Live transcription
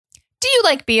Do you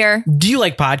like beer? Do you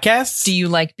like podcasts? Do you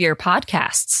like beer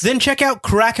podcasts? Then check out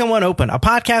Crackin' One Open, a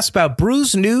podcast about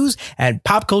brews, news, and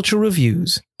pop culture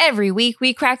reviews. Every week,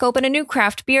 we crack open a new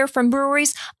craft beer from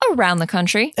breweries around the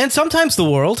country. And sometimes the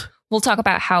world. We'll talk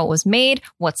about how it was made,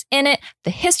 what's in it,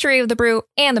 the history of the brew,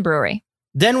 and the brewery.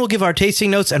 Then we'll give our tasting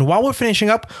notes, and while we're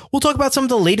finishing up, we'll talk about some of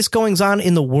the latest goings-on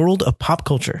in the world of pop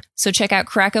culture. So check out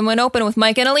Crackin' One Open with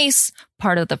Mike and Elise,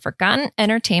 part of the Forgotten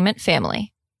Entertainment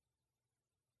family.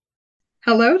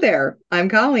 Hello there. I'm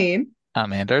Colleen.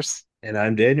 I'm Anders. And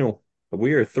I'm Daniel.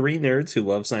 We are three nerds who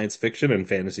love science fiction and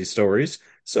fantasy stories,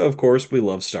 so of course we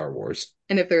love Star Wars.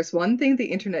 And if there's one thing the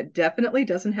internet definitely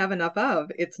doesn't have enough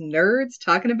of, it's nerds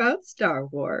talking about Star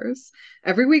Wars.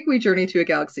 Every week we journey to a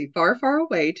galaxy far, far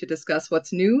away to discuss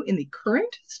what's new in the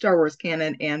current Star Wars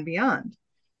canon and beyond.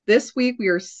 This week we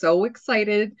are so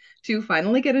excited to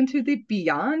finally get into the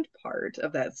beyond part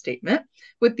of that statement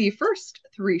with the first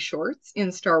three shorts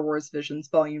in Star Wars Visions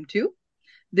Volume 2.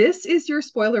 This is your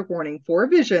spoiler warning for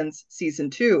Visions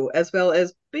Season 2, as well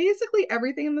as basically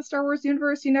everything in the Star Wars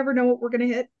universe. You never know what we're going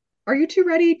to hit. Are you two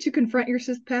ready to confront your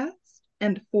Sith past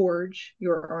and forge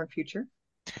your own future?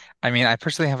 I mean, I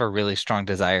personally have a really strong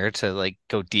desire to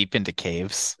go deep into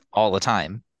caves all the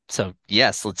time. So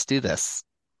yes, let's do this.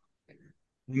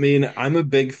 I mean, I'm a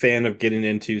big fan of getting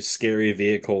into scary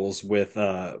vehicles with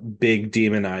big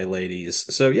demon eye ladies.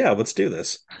 So yeah, let's do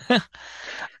this.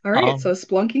 All right, so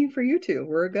splunking for you two.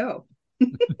 We're a go.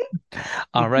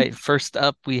 All right, first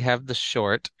up, we have the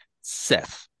short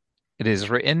Sith. It is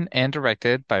written and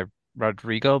directed by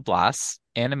Rodrigo Blas,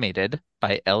 animated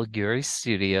by El Guri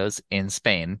Studios in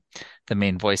Spain. The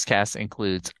main voice cast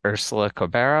includes Ursula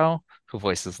Corbero, who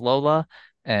voices Lola,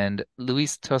 and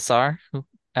Luis Tosar, who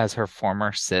as her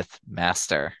former Sith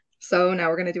master. So now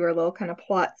we're going to do our little kind of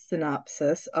plot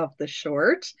synopsis of the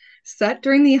short. Set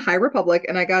during the High Republic,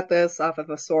 and I got this off of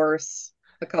a source.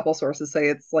 A couple sources say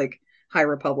it's like High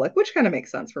Republic, which kind of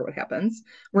makes sense for what happens,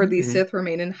 where the Sith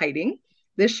remain in hiding.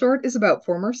 This short is about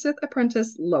former Sith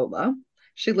apprentice Lola.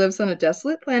 She lives on a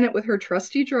desolate planet with her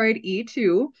trusty droid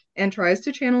E2 and tries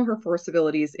to channel her Force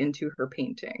abilities into her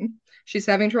painting. She's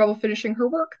having trouble finishing her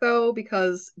work, though,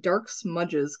 because dark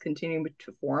smudges continue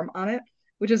to form on it,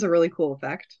 which is a really cool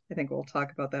effect. I think we'll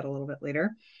talk about that a little bit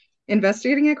later.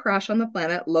 Investigating a crash on the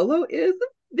planet, Lolo is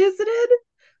visited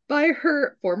by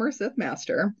her former Sith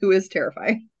master, who is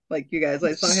terrifying. Like, you guys,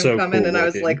 I saw him come in and I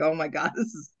was like, oh my god,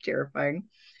 this is terrifying.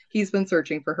 He's been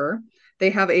searching for her. They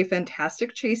have a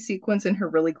fantastic chase sequence in her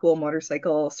really cool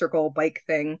motorcycle circle bike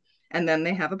thing. And then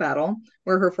they have a battle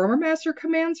where her former master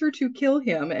commands her to kill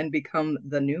him and become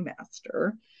the new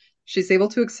master. She's able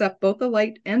to accept both the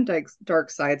light and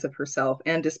dark sides of herself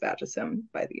and dispatches him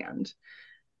by the end.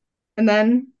 And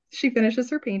then she finishes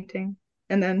her painting.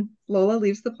 And then Lola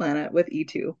leaves the planet with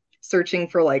E2, searching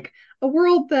for like a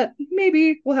world that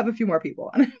maybe will have a few more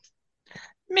people on it.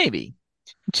 Maybe.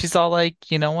 She's all like,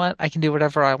 you know what? I can do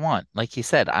whatever I want. Like you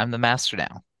said, I'm the master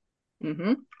now.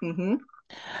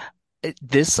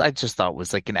 This I just thought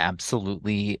was like an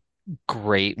absolutely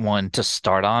great one to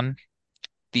start on.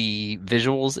 The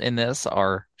visuals in this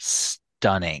are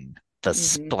stunning. The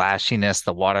splashiness,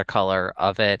 the watercolor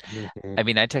of it. I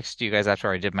mean, I texted you guys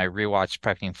after I did my rewatch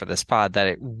prepping for this pod that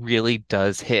it really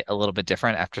does hit a little bit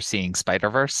different after seeing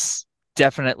Spider-Verse.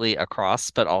 Definitely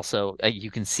across, but also you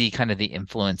can see kind of the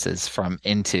influences from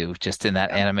Into just in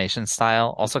that animation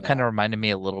style. Also kind of reminded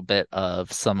me a little bit of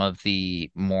some of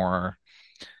the more,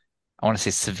 I want to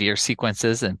say, severe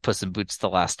sequences in Puss in Boots: The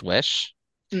Last Wish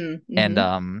and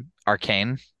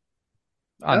Arcane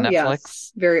on Netflix.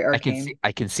 Yes. Very Arcane.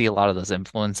 I can see a lot of those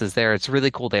influences there. It's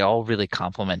really cool. They all really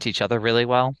complement each other really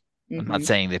well. I'm not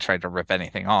saying they tried to rip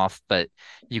anything off, but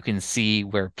you can see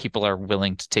where people are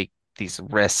willing to take these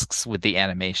risks with the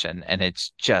animation, and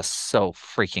it's just so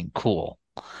freaking cool.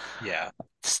 Yeah.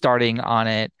 Starting on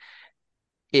it,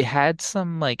 it had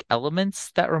some like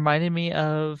elements that reminded me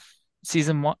of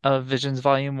season 1 of Visions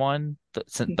Volume 1, but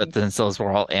since those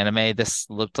were all anime, this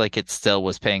looked like it still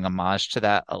was paying homage to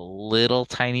that a little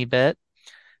tiny bit,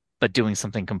 but doing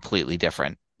something completely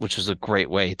different, which was a great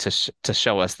way to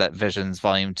show us that Visions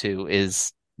Volume 2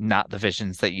 is not the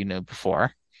Visions that you knew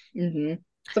before.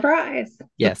 Surprise!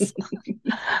 Yes.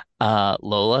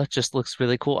 Lola just looks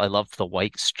really cool. I love the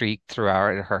white streak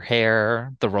throughout her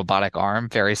hair, the robotic arm,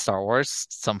 very Star Wars.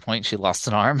 At some point she lost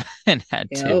an arm and had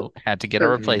to get a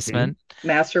replacement.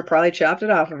 Master probably chopped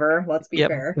it off of her, let's be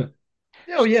fair.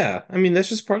 Oh yeah. I mean, that's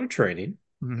just part of training.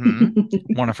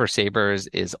 One of her sabers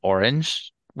is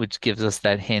orange, which gives us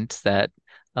that hint that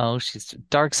she's a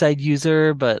dark side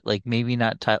user, but like maybe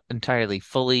not entirely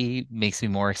fully. Makes me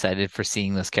more excited for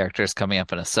seeing those characters coming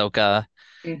up in Ahsoka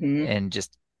and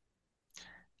just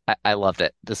I loved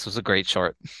it. This was a great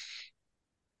short. I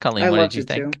Colleen, what did loved you it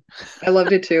too. think? I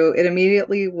loved it too. It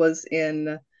immediately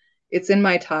it's in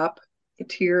my top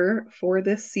tier for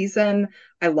this season.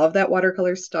 I love that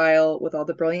watercolor style with all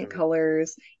the brilliant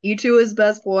colors. Ichu is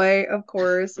best boy, of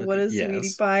course. What is Sweetie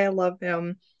Yes. Pie? I love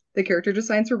him. The character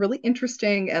designs were really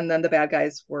interesting, and then the bad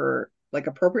guys were like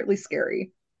appropriately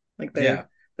scary. Like Yeah.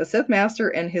 the Sith Master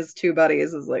and his two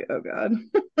buddies is like, oh God,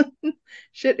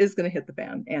 shit is gonna hit the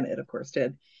fan, and it of course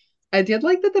did. I did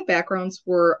like that the backgrounds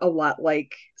were a lot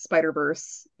like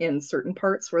Spider-Verse in certain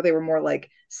parts where they were more like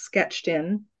sketched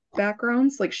in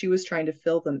backgrounds, like she was trying to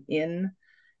fill them in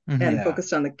Hmm. and Yeah.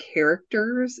 focused on the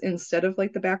characters instead of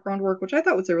like the background work, which I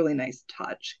thought was a really nice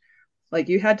touch. Like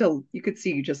you could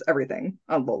see just everything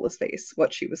on Lola's face,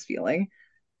 what she was feeling.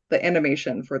 The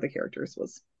animation for the characters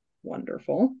was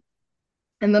wonderful.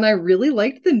 And then I really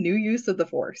liked the new use of the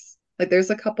Force. Like there's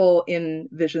a couple in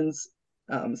Visions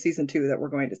season 2 that we're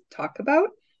going to talk about,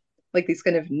 like these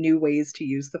kind of new ways to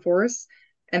use the Force.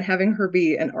 And having her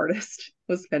be an artist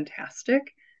was fantastic.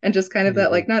 And just kind of that,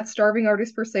 Mhm. like, not starving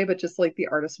artist per se, but just like the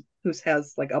artist who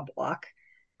has like a block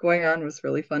going on was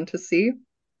really fun to see.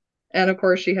 And of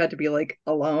course, she had to be like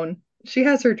alone. She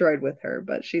has her droid with her,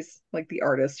 but she's like the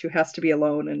artist who has to be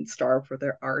alone and starve for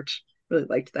their art. Really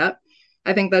liked that.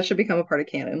 I think that should become a part of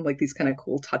canon. Like these kind of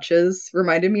cool touches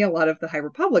reminded me a lot of the High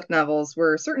Republic novels,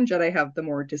 where certain Jedi have the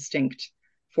more distinct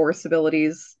Force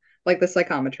abilities, like the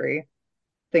psychometry,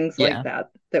 things like Yeah,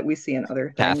 that we see in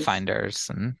other things. Pathfinders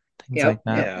and things like Yep,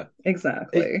 that. yep,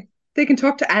 Yeah. It, exactly. They can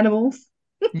talk to animals.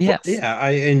 Yes. yeah,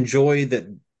 I enjoy that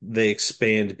they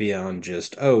expand beyond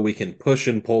just, oh, we can push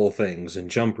and pull things and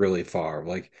jump really far.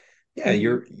 Like, yeah,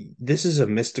 Hmm. this is a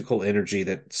mystical energy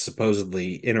that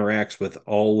supposedly interacts with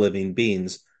all living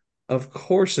beings. Of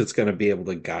course, it's going to be able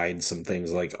to guide some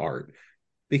things like art,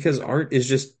 because art is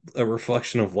just a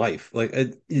reflection of life. Like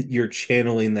you're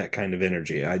channeling that kind of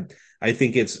energy. I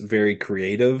think it's very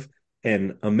creative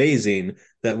and amazing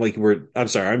that like I'm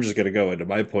sorry, I'm just gonna go into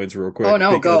my points real Oh quick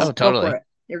no, Oh, because go for totally. it.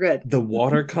 You're good. the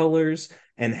watercolors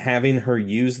and having her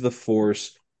use the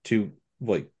force to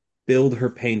like build her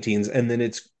paintings, and then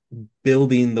it's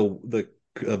building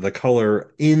the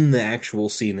color in the actual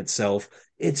scene itself.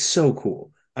 It's so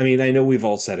cool. I mean, I know we've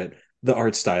all said it. The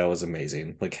art style is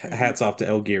amazing. Like Hmm. hats off to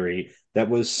El Giri. That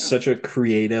was Yep. such a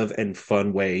creative and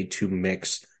fun way to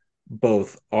mix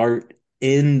both art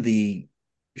in the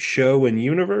show and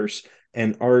universe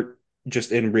and art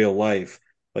just in real life,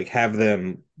 like have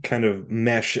them kind of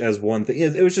mesh as one thing.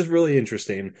 It was just really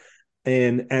interesting.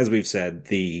 And as we've said,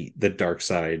 the dark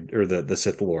side or the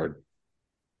Sith Lord,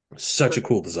 such a Perfect.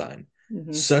 cool design.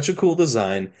 Hmm. Such a cool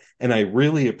design. And I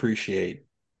really appreciate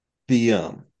the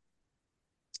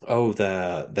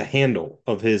the handle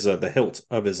of his the hilt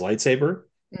of his lightsaber.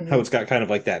 How Hmm. it's got kind of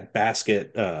like that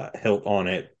basket hilt on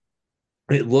it.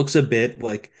 It looks a bit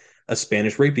like a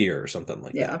Spanish rapier or something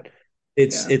like Yeah, that.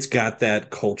 yeah. It's got that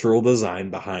cultural design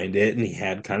behind it, and he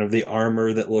had kind of the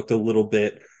armor that looked a little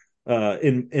bit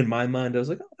in my mind. I was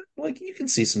like, oh, like you can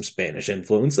see some Spanish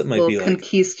influence that might Little be like,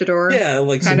 conquistador yeah,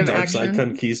 like kind some of dark side action.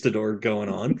 conquistador going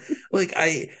on. Like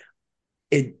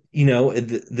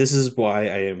this is why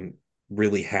I am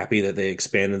really happy that they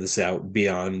expanded this out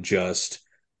beyond just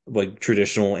like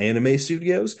traditional anime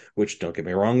studios, which don't get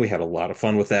me wrong, we had a lot of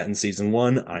fun with that in season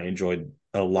one. I enjoyed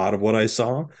a lot of what I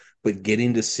saw, but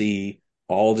getting to see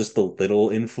all just the little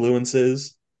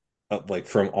influences like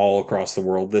from all across the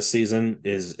world this season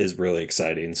is really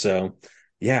exciting. So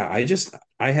yeah,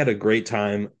 I had a great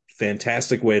time.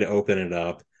 Fantastic way to open it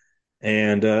up.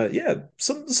 And yeah,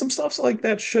 some stuff like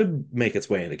that should make its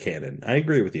way into canon. I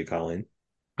agree with you, Colleen.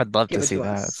 I'd love to Give it see to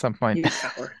that at us, some point. you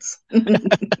cowards.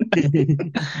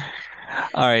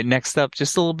 All right, next up,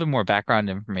 just a little bit more background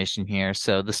information here.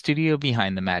 So, the studio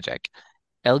behind the magic.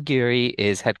 El Giri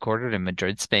is headquartered in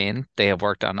Madrid, Spain. They have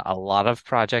worked on a lot of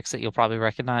projects that you'll probably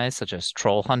recognize, such as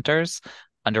Troll Hunters,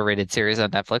 underrated series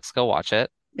on Netflix. Go watch it.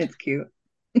 It's cute.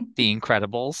 The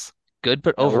Incredibles, good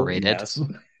but Oh overrated. yes.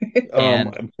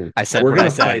 And I said We're what I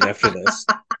gonna said. fight after this.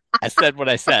 I said what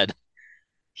I said.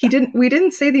 We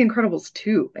didn't say The Incredibles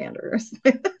 2, Anders.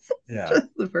 Yeah. Just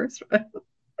the first one.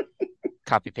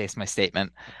 Copy paste my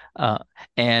statement. Uh,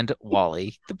 and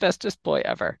Wally, the bestest boy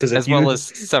ever, Because if as well you as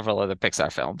several other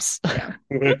Pixar films. Yeah.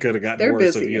 it could have gotten They're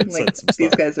worse if busy. you had Like said some these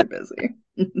stuff. guys are busy.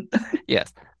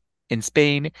 Yes. In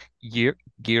Spain,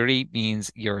 Giri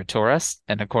means you're a tourist,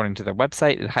 and according to their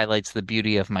website, it highlights the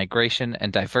beauty of migration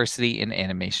and diversity in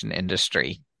animation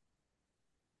industry.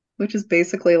 Which is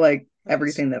basically like Nice.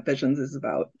 everything that Visions is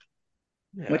about,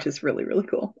 which Yeah. is really, really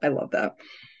cool. I love that.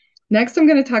 Next, I'm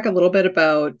going to talk a little bit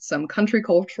about some country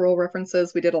cultural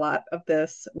references. We did a lot of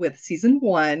this with season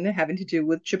one, having to do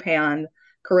with Japan,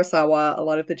 Kurosawa, a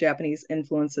lot of the Japanese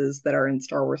influences that are in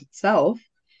Star Wars itself.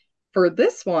 For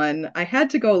this one, I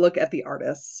had to go look at the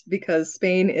artists because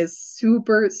Spain is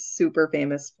super, super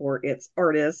famous for its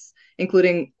artists,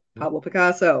 including Pablo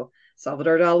Picasso,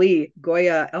 Salvador Dali,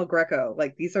 Goya, El Greco.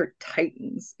 Like these are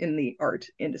titans in the art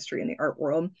industry, in the art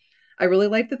world. I really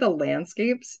liked that the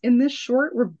landscapes in this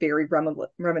short were very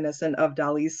reminiscent of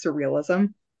Dali's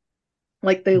surrealism.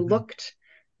 Like they Mhm. looked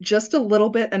just a little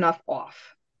bit enough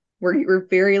off, where you were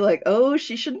very like, oh,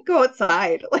 she shouldn't go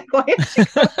outside. Like, why is she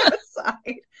going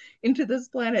outside into this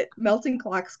planet? Melting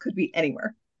clocks could be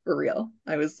anywhere for real.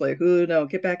 I was like, oh no,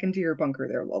 get back into your bunker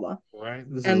there, Lola. Right.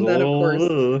 This is a And then, of course,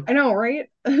 little. I know, right?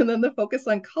 And then the focus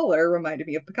on color reminded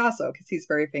me of Picasso because he's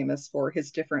very famous for his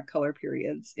different color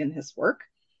periods in his work.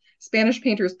 Spanish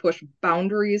painters push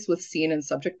boundaries with scene and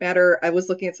subject matter. I was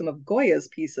looking at some of Goya's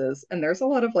pieces, and there's a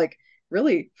lot of like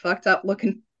really fucked up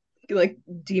looking, like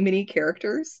demony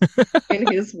characters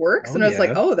in his works. Oh And I was like,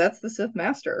 yeah. oh, that's the Sith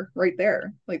Master right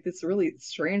there. Like this really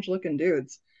strange looking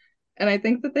dudes. And I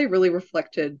think that they really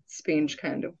reflected Spain's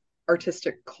kind of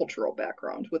artistic cultural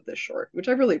background with this short, which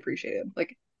I really appreciated.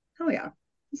 Like, hell yeah,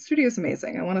 the studio is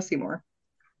amazing. I want to see more.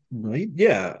 Right.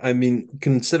 Yeah. I mean,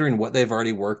 considering what they've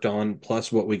already worked on,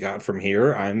 plus what we got from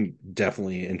here, I'm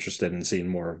definitely interested in seeing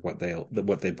more of what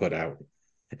they put out.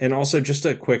 And also, just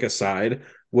a quick aside,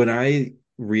 when I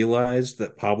realized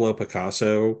that Pablo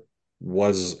Picasso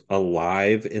was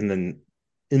alive in the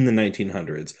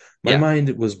 1900s, my Yeah.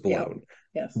 mind was Yeah. blown.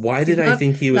 Yes. Why He's did I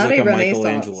think he was not like a a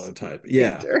Michelangelo Renaissance type?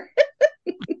 Yeah. painter.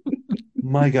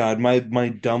 My God, my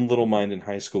dumb little mind in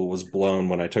high school was blown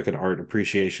when I took an art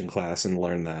appreciation class and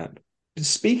learned that.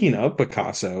 Speaking of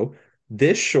Picasso,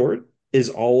 this short is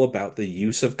all about the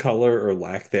use of color or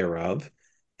lack thereof.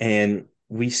 And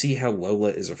we see how Lola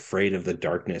is afraid of the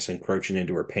darkness encroaching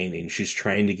into her painting. She's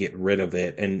trying to get rid of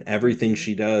it, and everything Mhm.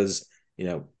 she does,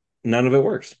 none of it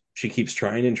works. She keeps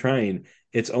trying and trying.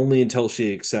 It's only until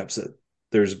she accepts that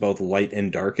there's both light and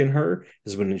dark in her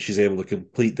is when she's able to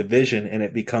complete the vision and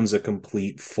it becomes a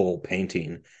complete full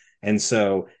painting. And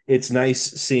so it's nice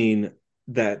seeing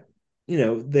that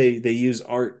they use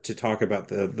art to talk about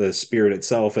the spirit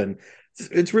itself, and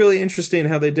it's really interesting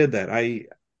how they did that. I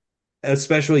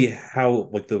especially how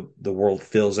like the world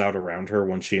fills out around her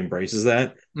once she embraces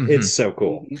that. It's Hmm. so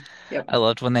cool. Mhm. Yep. I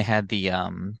loved when they had the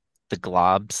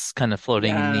globs kind of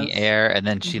floating in the Yes. air, and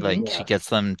then she Hmm. Yeah. gets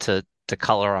them to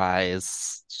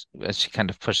colorize as she kind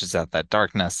of pushes out that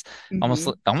darkness. Hmm.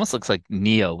 Almost looks like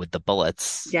Neo with the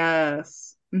bullets.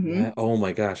 Yes. Hmm. Yeah. Oh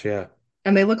my gosh, yeah.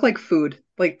 And they look like food,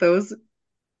 like those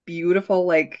beautiful,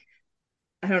 like,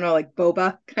 I don't know, like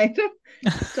boba kind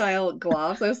of style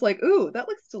gloves. I was like, ooh, that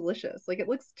looks delicious. Like it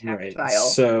looks Right. tactile. Like you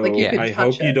So Yeah. could I touch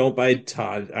hope you it. don't buy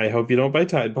Tide. I hope you don't buy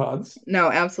Tide Pods.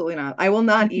 No, absolutely not. I will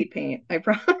not eat paint. I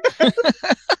promise.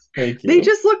 Thank They you.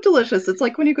 just look delicious. It's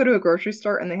like when you go to a grocery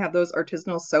store and they have those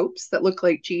artisanal soaps that look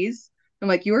like cheese. I'm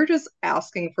like, you are just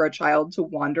asking for a child to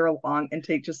wander along and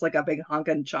take just like a big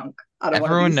honkin' chunk out of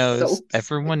one of these soaps.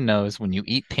 Everyone knows when you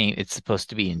eat paint, it's supposed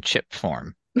to be in chip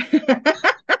form.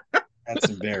 That's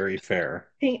very fair.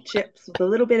 Paint chips with a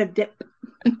little bit of dip.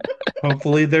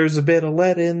 Hopefully there's a bit of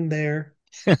lead in there.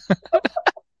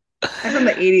 I'm from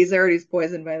the 80s. They're already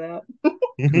poisoned by that.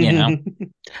 Yeah.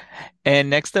 And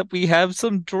next up, we have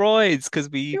some droids because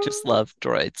we just Yoink. love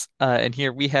droids. And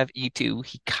here we have E2.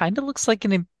 He kind of looks like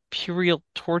an Imperial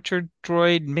torture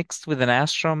droid mixed with an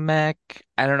astromech.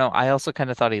 I don't know. I also kind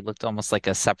of thought he looked almost like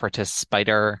a separatist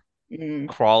spider Mm,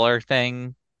 crawler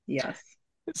thing. yes.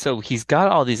 So he's got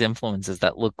all these influences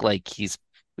that look like he's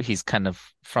kind of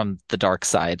from the dark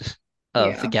side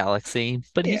of the Yeah. galaxy,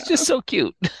 but he's just Yeah. so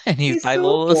cute. And he's He's by so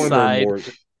Lola's Former cute. side. more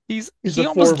He's He a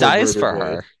almost former dies murder for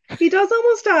droid. her. He does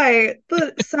almost die.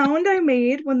 The sound I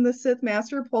made when the Sith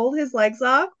Master pulled his legs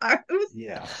off, I was,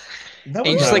 Yeah. That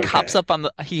And was he just not like okay. hops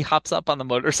up on the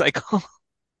motorcycle.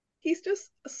 he's just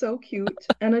so cute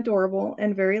and adorable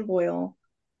and very loyal.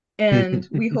 And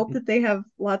we hope that they have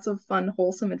lots of fun,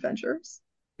 wholesome adventures.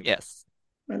 Yes.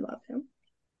 I love him.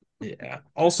 Yeah.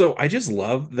 Also, I just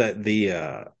love that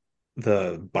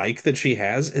the bike that she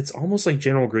has, it's almost like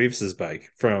General Grievous' bike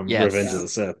from Revenge of Yeah. the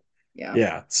Sith. Yeah.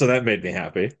 Yeah, so that made me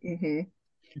happy. Hmm.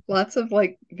 Lots of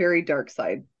like very dark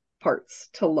side parts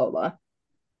to Lola.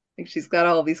 Like she's got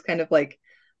all these kind of like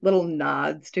little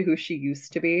nods to who she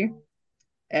used to be.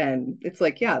 And it's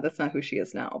like, yeah, that's not who she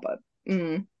is now, but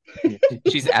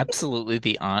She's absolutely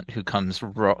the aunt who comes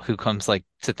like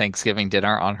to Thanksgiving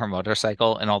dinner on her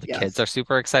motorcycle, and all the kids Yes. are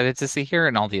super excited to see her,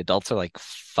 and all the adults are like,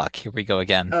 "Fuck, here we go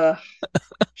again." Uh,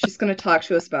 she's going to talk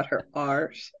to us about her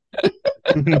art.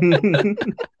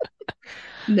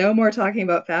 No more talking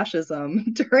about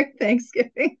fascism during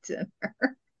Thanksgiving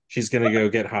dinner. She's gonna go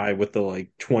get high with the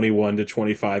like 21 to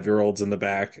 25-year-olds in the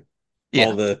back. All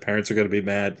Yeah. the parents are gonna be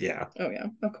mad. Yeah. Oh, yeah,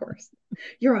 of course.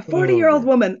 You're a Oh 40-year-old man.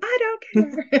 woman. I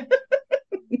don't care.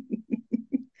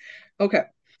 Okay.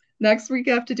 Next, we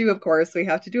have to do, of course, we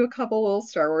have to do a couple little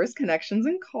Star Wars connections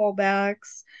and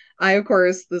callbacks. Of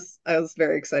course, I was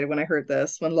very excited when I heard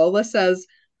this. When Lola says,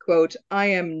 quote, I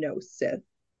am no Sith,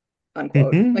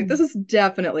 unquote. Like, this is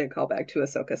definitely a callback to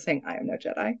Ahsoka saying, I am no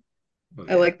Jedi. Oh,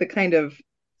 I yeah. like the kind of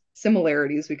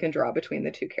similarities we can draw between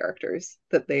the two characters,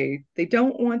 that they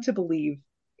don't want to believe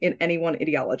in any one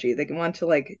ideology. They want to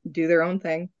like do their own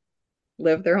thing,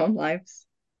 live their own lives.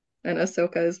 And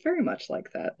Ahsoka is very much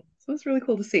like that. So it's really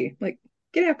cool to see. Like,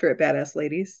 get after it, badass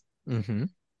ladies. hmm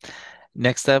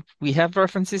Next up, we have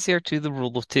references here to the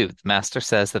rule of two. The master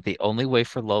says that the only way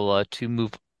for Lola to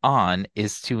move on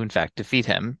is to, in fact, defeat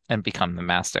him and become the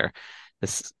master.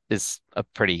 This is a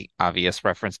pretty obvious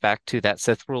reference back to that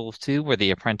Sith rule of two, where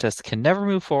the apprentice can never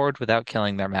move forward without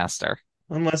killing their master.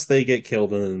 Unless they get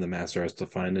killed and then the master has to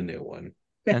find a new one.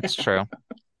 That's true.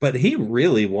 But he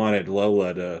really wanted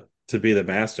Lola to be the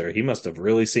master. He must have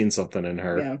really seen something in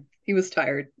her. Yeah, he was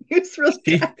tired. He was really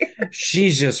She tired.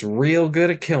 she's just real good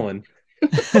at killing.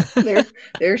 there,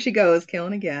 there she goes,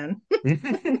 killing again.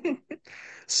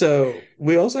 So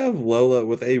we also have Lola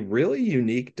with a really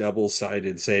unique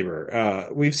double-sided saber.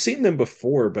 We've seen them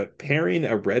before, but pairing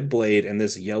a red blade and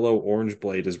this yellow-orange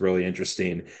blade is really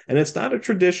interesting. And it's not a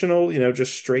traditional,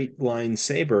 just straight line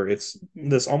saber. It's Mhm.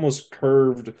 this almost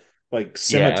curved, like Yeah,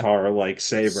 scimitar-like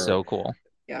saber. so cool.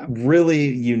 Yeah. Really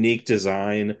unique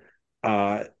design.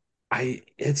 Uh,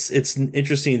 it's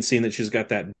interesting seeing that she's got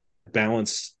that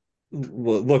balanced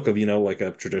look of like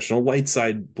a traditional light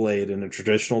side blade and a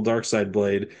traditional dark side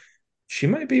blade. She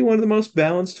might be one of the most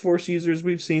balanced force users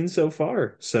we've seen so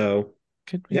far. So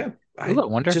Could be. yeah, Ooh, I I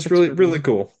wonder if just it's really related. really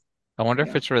cool. I wonder if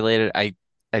Yeah. it's related. I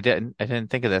didn't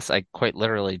think of this. I quite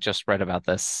literally just read about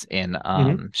this in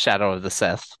Hmm. Shadow of the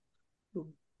Sith, Ooh.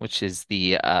 which is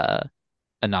the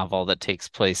a novel that takes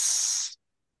place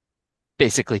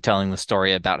basically telling the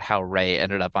story about how Rey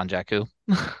ended up on Jakku.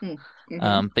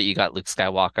 Mm-hmm. But you got Luke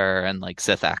Skywalker and like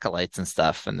Sith acolytes and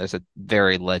stuff, and there's a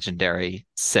very legendary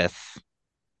Sith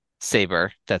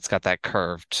saber that's got that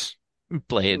curved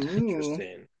blade. Ooh.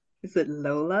 Interesting. Is it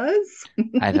Lola's?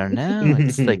 I don't know.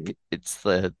 It's like it's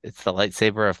the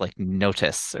lightsaber of like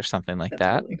Notice or something like That's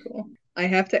that. really cool. I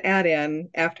have to add in,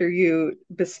 after you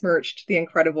besmirched The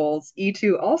Incredibles,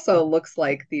 E2 also looks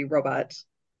like the robot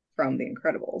from The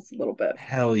Incredibles a little bit.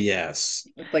 Hell yes.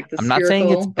 With like the I'm not saying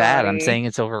it's spherical bad. I'm body. saying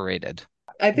it's overrated.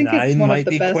 I And think I it's one of might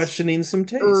the be best questioning some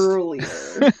taste.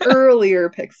 earlier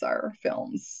Pixar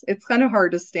films. It's kind of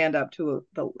hard to stand up to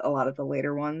a lot of the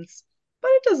later ones, but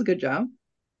it does a good job.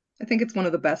 I think it's one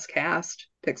of the best cast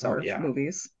Oh Pixar yeah.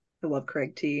 movies. I love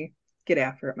Craig T. Get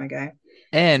after it, my guy.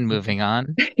 And moving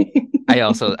on,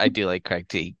 I do like Craig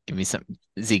T. Give me some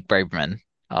Zeke Braverman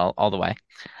all the way.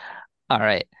 All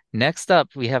right. Next up,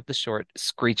 we have the short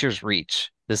Screecher's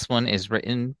Reach. This one is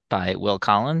written by Will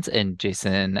Collins and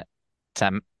Jason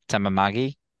Tam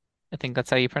Tamamagi. I think that's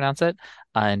how you pronounce it.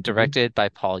 And Mhm. directed by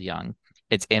Paul Young.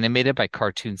 It's animated by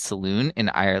Cartoon Saloon in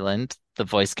Ireland. The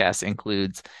voice cast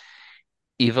includes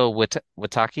Eva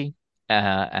Wataki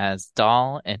as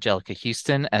Doll, Angelica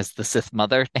Houston as the Sith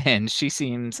Mother, and she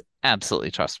seems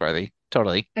absolutely trustworthy.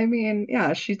 Totally. I mean,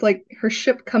 yeah, she's like her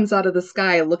ship comes out of the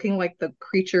sky looking like the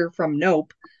creature from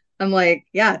Nope. I'm like,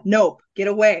 yeah, Nope, get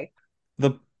away.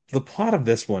 The the plot of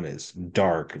this one is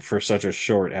dark for such a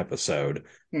short episode.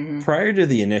 Hmm. Prior to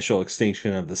the initial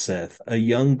extinction of the Sith, a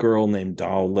young girl named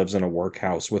Doll lives in a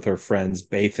workhouse with her friends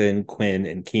Bathan, Quinn,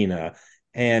 and Kina,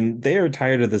 and they are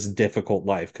tired of this difficult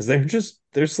life because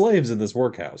they're slaves in this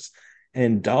workhouse.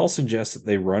 And Doll suggests that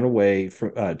they run away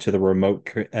to the remote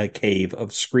cave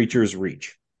of Screecher's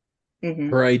Reach. Hmm.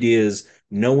 Her idea is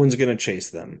no one's going to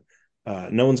chase them.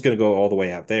 No one's going to go all the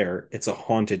way out there. It's a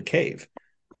haunted cave.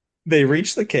 They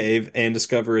reach the cave and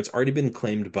discover it's already been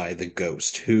claimed by the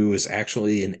ghost, who is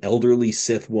actually an elderly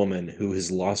Sith woman who has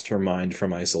lost her mind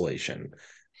from isolation.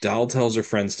 Dal tells her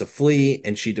friends to flee,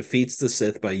 and she defeats the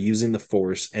Sith by using the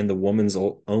Force and the woman's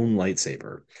own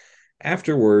lightsaber.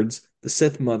 Afterwards, the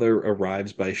Sith Mother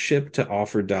arrives by ship to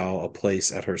offer Dal a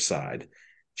place at her side.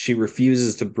 She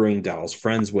refuses to bring Dal's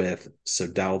friends with, so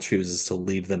Dal chooses to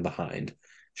leave them behind.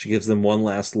 She gives them one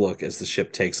last look as the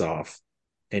ship takes off,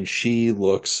 and she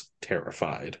looks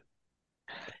terrified.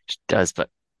 She does, but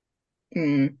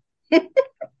Mm.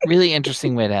 really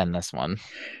interesting way to end this one.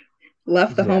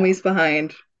 Left the Yeah. homies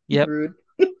behind. Yep. Rude.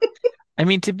 I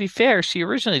mean, to be fair, she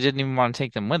originally didn't even want to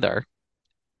take them with her.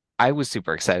 I was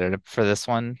super excited for this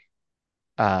one.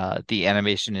 The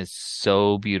animation is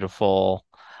so beautiful.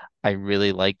 I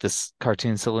really like this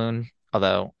cartoon saloon.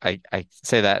 Although I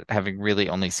say that having really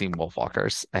only seen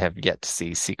Wolfwalkers, I have yet to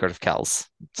see Secret of Kells.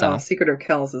 Oh, So, Secret of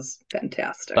Kells is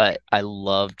fantastic. but I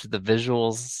loved the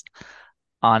visuals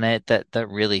on it that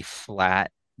really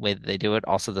flat way that they do it.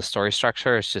 Also, the story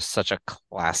structure is just such a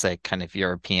classic kind of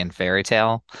European fairy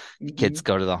tale. Kids Hmm.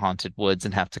 go to the haunted woods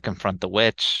and have to confront the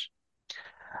witch.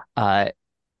 Uh,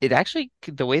 it actually,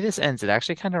 the way this ends, it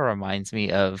actually kind of reminds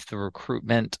me of the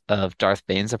recruitment of Darth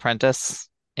Bane's apprentice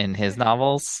in his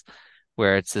novels,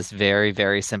 where it's this very,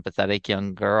 very sympathetic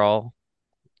young girl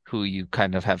who you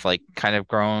kind of have like kind of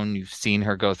grown. You've seen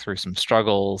her go through some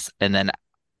struggles,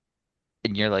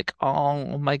 and you're like,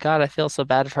 oh my God, I feel so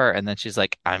bad for her. And then she's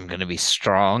like, I'm gonna be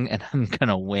strong and I'm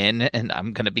gonna win and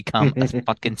I'm gonna become a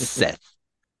fucking Sith.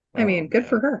 I Oh mean, good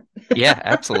for man. her. Yeah,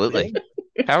 absolutely.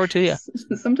 Power to you.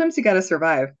 Sometimes you got to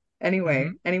survive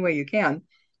Hmm. any way you can,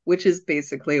 which is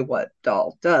basically what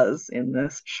Doll does in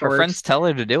this Her short. friends tell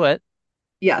her to do it.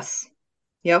 Yes.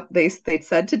 Yep, they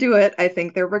said to do it. I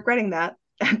think they're regretting that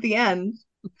at the end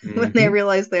when they Hmm.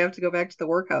 realize they have to go back to the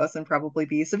workhouse and probably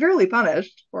be severely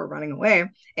punished for running away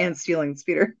and stealing the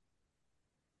speeder.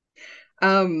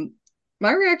 Um,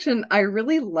 my reaction, I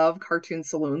really love Cartoon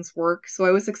Saloon's work, so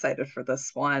I was excited for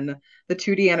this one. The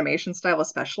 2D animation style,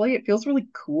 especially, it feels really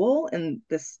cool and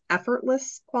this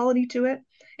effortless quality to it.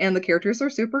 And the characters are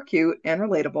super cute and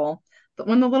relatable. But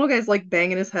when the little guy's like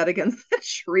banging his head against the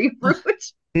tree fruit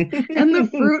and the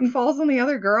fruit falls on the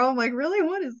other girl, I'm like, really,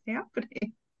 what is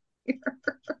happening here?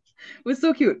 It was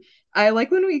so cute. I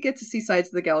like when we get to see sides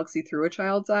of the galaxy through a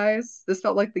child's eyes. This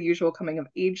felt like the usual coming of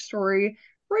age story,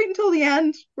 right until the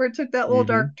end, where it took that little Hmm.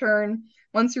 dark turn.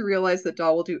 Once you realize that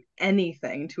Doll will do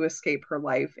anything to escape her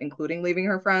life, including leaving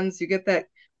her friends, you get that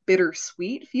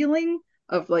bittersweet feeling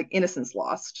of like innocence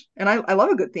lost. And I love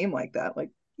a good theme like that. Like,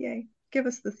 yay, give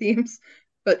us the themes.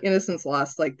 But innocence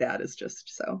lost like that is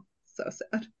just so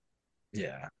sad.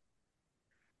 Yeah.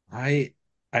 I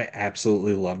I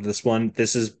absolutely loved this one.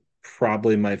 This is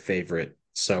probably my favorite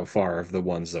so far of the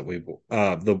ones that we've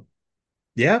the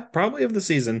yeah, probably of the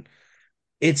season.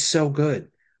 It's so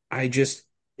good. I just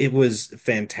it was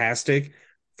fantastic.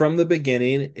 From the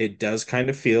beginning, it does kind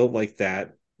of feel like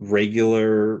that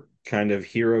regular kind of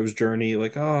hero's journey,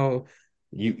 like, oh,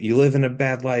 you live in a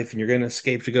bad life and you're gonna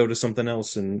escape to go to something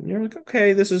else, and you're like,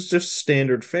 okay, this is just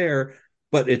standard fare,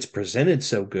 but it's presented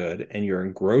so good and you're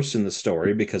engrossed in the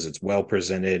story because it's well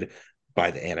presented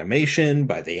by the animation,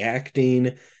 by the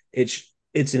acting. It's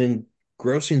an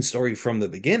engrossing story from the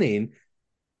beginning,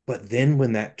 but then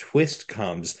when that twist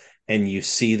comes and you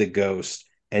see the ghost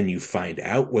and you find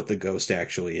out what the ghost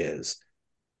actually is,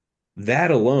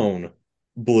 that alone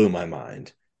blew my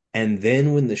mind. And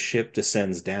then when the ship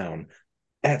descends down,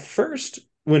 at first,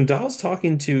 when Dahl's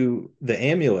talking to the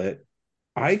amulet,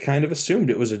 I kind of assumed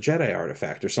it was a Jedi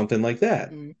artifact or something like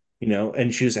that, Mm-hmm.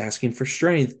 and she was asking for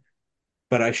strength.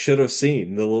 But I should have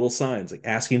seen the little signs, like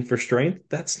asking for strength.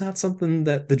 That's not something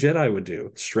that the Jedi would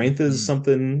do. Strength is Mm.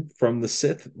 something from the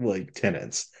Sith, like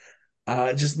tenets.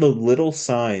 Just the little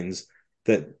signs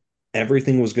that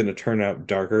everything was going to turn out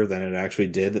darker than it actually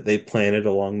did, that they planted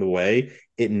along the way.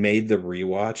 It made the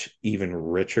rewatch even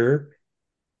richer.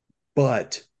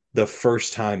 But the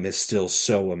first time is still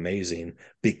so amazing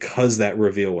because that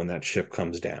reveal when that ship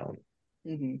comes down.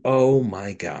 Mm-hmm. Oh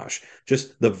my gosh.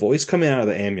 Just the voice coming out of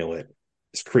the amulet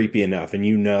is creepy enough,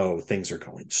 and things are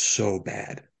going so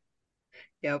bad.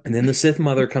 Yep. And then the Sith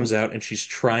Mother comes out and she's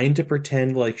trying to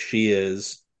pretend like she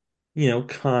is,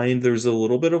 kind. There's a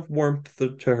little bit of warmth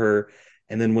to her.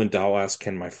 And then when Dal asks,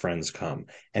 can my friends come?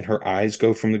 And her eyes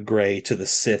go from the gray to the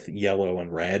Sith yellow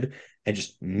and red, and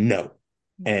just no.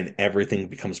 And everything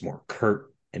becomes more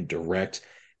curt and direct.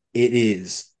 It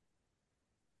is,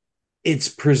 it's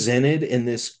presented in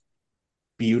this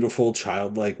beautiful,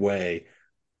 childlike way,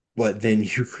 but then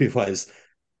you realize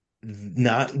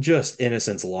not just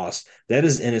innocence lost, that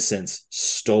is innocence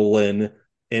stolen,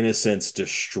 innocence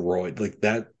destroyed. Like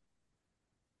that,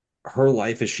 her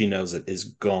life as she knows it is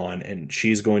gone, and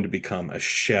she's going to become a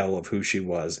shell of who she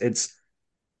was.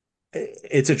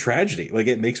 It's a tragedy. Like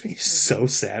it makes me Mm-hmm. so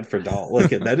sad for Doll. Like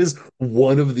that is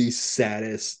one of the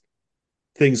saddest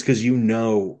things because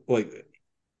like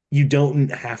you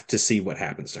don't have to see what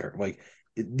happens to her. Like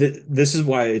this is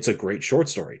why it's a great short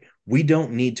story. We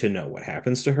don't need to know what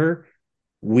happens to her.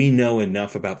 we know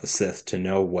enough about the Sith to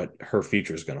know what her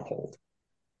future is going to hold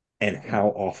and how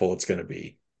awful it's going to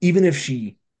be. Even if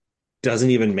she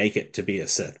doesn't even make it to be a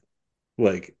Sith,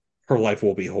 like her life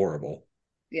will be horrible.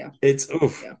 Yeah. It's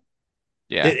oof. Yeah.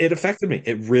 Yeah. It affected me.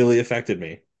 It really affected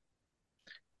me.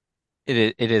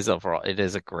 It is overall. It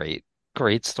is a great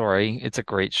story. It's a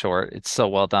great short. It's so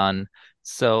well done.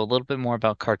 So a little bit more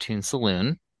about Cartoon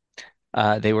Saloon.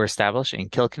 They were established in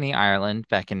Kilkenny, Ireland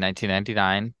back in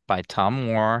 1999 by Tom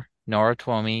Moore, Nora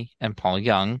Twomey, and Paul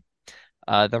Young.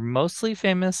 They're mostly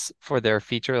famous for their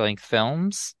feature-length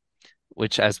films,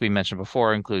 which, as we mentioned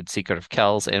before, include Secret of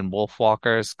Kells and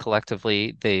Wolfwalkers.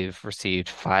 Collectively, they've received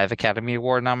 5 Academy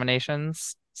Award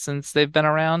nominations since they've been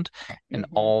around, and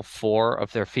all 4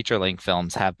 of their feature-length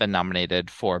films have been nominated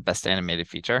for Best Animated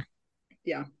Feature.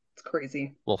 Yeah, it's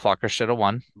crazy. Wolfwalkers should have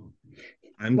won.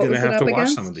 I'm What gonna was it have to up watch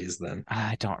against? some of these then.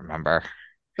 I don't remember.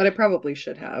 But it probably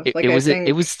should have. It, Like, it I was it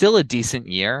think was still a decent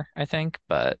year, I think,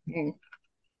 but it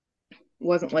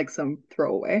wasn't like some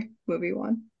throwaway movie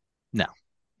one. no.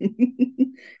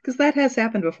 Because that has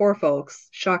happened before, folks,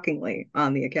 shockingly,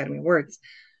 on the Academy Awards.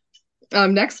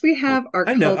 Next we have our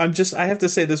I know. cult. I have to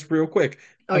say this real quick.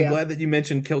 Oh, I'm yeah. glad that you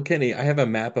mentioned Kilkenny. I have a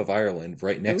map of Ireland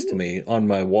right next to Ooh. me on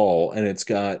my wall, and it's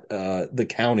got the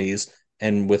counties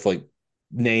and with like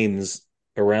names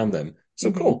around them.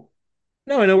 So Mhm. cool.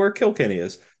 Now I know where Kilkenny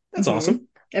is. That's Mhm. awesome.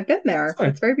 I've been there. Sorry.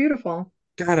 It's very beautiful.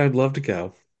 God, I'd love to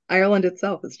go. Ireland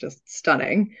itself is just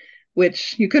stunning,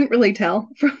 which you couldn't really tell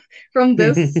from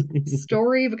this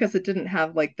story because it didn't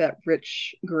have like that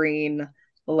rich green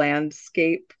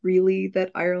landscape really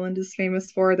that Ireland is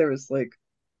famous for. There was like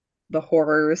the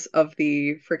horrors of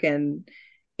the freaking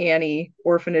Annie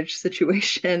orphanage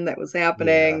situation that was Yeah.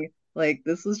 happening. Like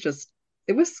this was just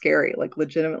it was scary, like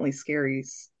legitimately scary,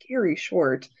 scary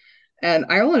short. And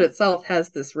Ireland itself has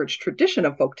this rich tradition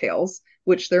of folk tales,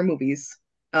 which their movies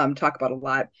talk about a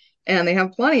lot. And they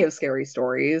have plenty of scary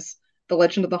stories. The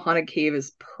Legend of the Haunted Cave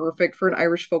is perfect for an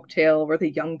Irish folk tale where the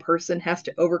young person has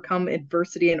to overcome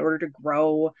adversity in order to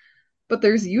grow. But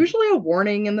there's usually a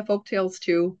warning in the folk tales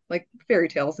too, like fairy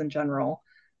tales in general.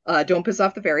 Don't piss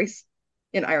off the fairies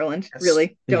in Ireland. Yes.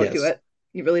 Really, don't do Yes. it.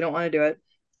 You really don't want to do it.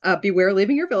 Beware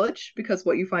leaving your village because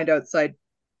what you find outside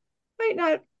might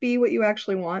not be what you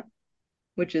actually want,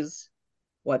 which is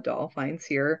what Dahl finds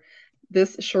here.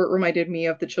 This short reminded me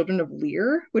of The Children of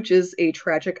Lear, which is a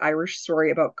tragic Irish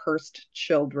story about cursed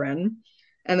children.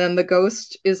 And then the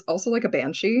ghost is also like a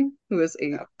banshee, who is a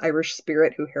Yeah. Irish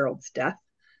spirit who heralds death.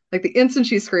 Like the instant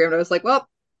she screamed, I was like, well,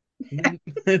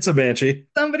 It's a banshee.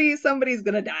 somebody's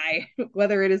gonna die,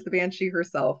 whether it is the banshee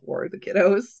herself or the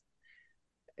kiddos.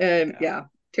 And Yeah. yeah,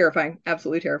 terrifying,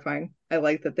 absolutely terrifying. I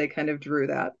like that they kind of drew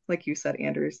that, like you said,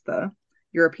 Anders, the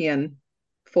European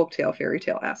folktale, fairy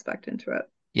tale aspect into it.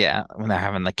 Yeah, when they're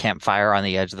having the campfire on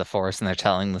the edge of the forest and they're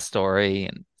telling the story,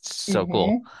 and it's so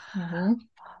cool.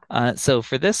 Mm-hmm. So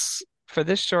for this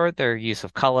short, their use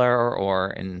of color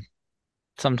or in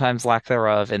sometimes lack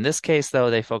thereof. In this case, though,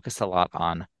 they focus a lot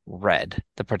on red.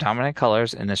 The predominant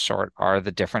colors in this short are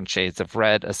the different shades of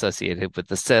red associated with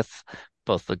the Sith.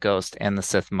 Both the ghost and the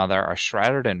Sith mother are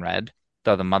shrouded in red,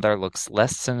 though the mother looks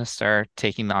less sinister,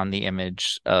 taking on the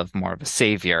image of more of a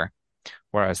savior,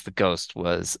 whereas the ghost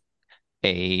was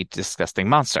a disgusting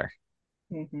monster.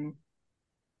 Mm-hmm.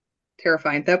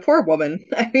 Terrifying. That poor woman.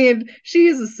 I mean, she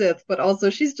is a Sith, but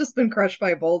also she's just been crushed by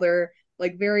a boulder,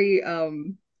 like very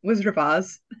Wizard of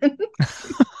Oz.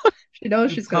 She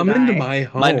knows she's gonna Come into die.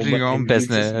 my Mind home your own and you just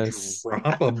business.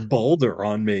 drop a boulder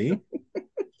on me.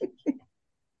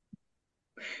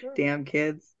 Damn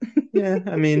kids. Yeah,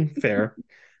 I mean, fair.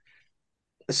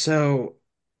 So,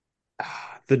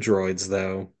 the droids,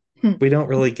 though, we don't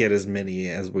really get as many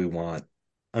as we want.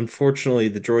 Unfortunately,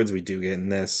 the droids we do get in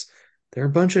this, they're a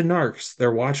bunch of narcs.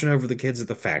 They're watching over the kids at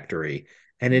the factory,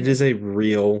 and it is a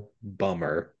real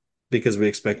bummer because we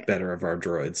expect Yeah, better of our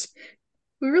droids.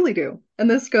 we really do. And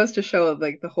this goes to show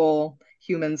like the whole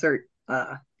humans are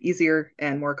easier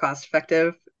and more cost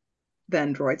effective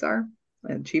than droids are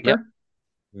and Yep. cheaper.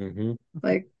 Hmm.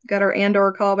 Like got our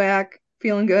Andor callback,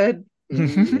 feeling good.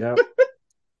 Yeah.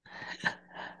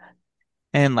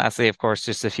 And lastly, of course,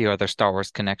 just a few other Star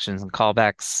Wars connections and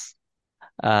callbacks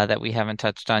that we haven't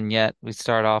touched on yet. We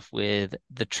start off with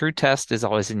the true test is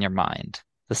always in your mind.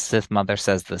 The Sith Mother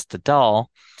says this to Dahl,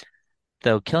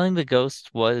 though killing the ghost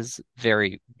was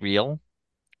very real.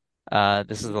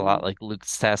 This is a lot like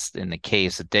Luke's test in the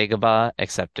caves of Dagobah,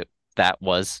 except that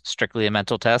was strictly a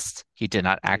mental test. He did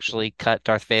not actually cut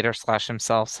Darth Vader slash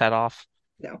himself's head off.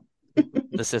 No.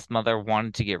 The Sith Mother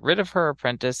wanted to get rid of her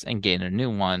apprentice and gain a new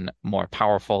one more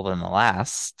powerful than the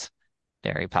last,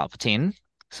 Barry Palpatine.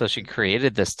 So she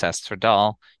created this test for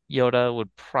Doll. Yoda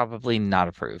would probably not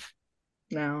approve.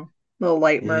 No. Little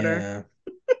light murder.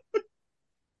 Yeah.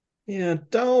 Yeah,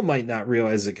 Doll might not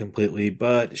realize it completely,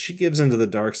 but she gives into the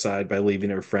dark side by leaving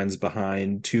her friends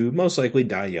behind to most likely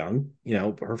die young.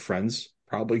 Her friends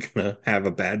probably gonna have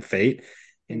a bad fate.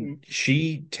 And Mhm.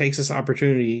 she takes this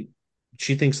opportunity.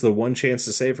 She thinks the one chance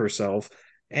to save herself,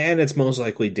 and it's most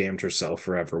likely damned herself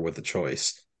forever with the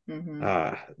choice.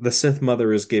 Mhm. The Sith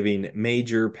Mother is giving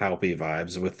major Palpy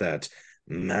vibes with that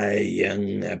 "my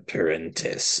young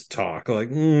apprentice" talk. Like,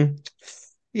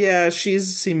 yeah,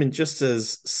 she's seeming just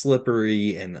as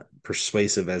slippery and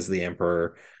persuasive as the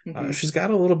Emperor. Mhm. She's got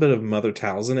a little bit of Mother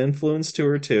Talzin influence to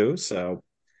her too. So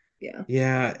Yeah.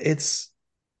 yeah, it's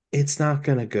not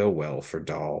gonna go well for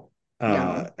Doll.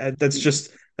 No. Mm.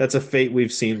 That's a fate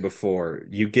we've seen before.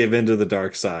 You give into the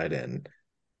dark side and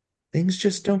things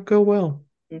just don't go well.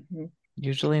 Mhm.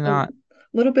 Usually A not.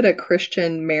 little bit of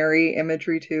Christian Mary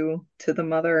imagery too to the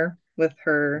mother with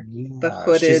her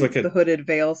Yeah, she's like the a hooded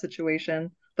veil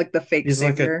situation, like the fake she's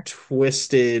like a savior.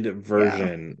 twisted Yeah.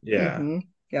 version. Yeah. Hmm.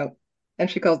 Yep. And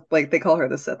she calls they call her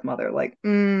the Sith Mother, like,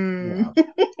 Yeah.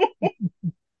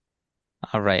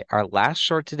 All right. Our last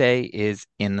short today is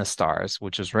In the Stars,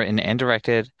 which was written and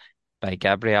directed by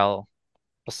Gabriel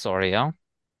Osorio,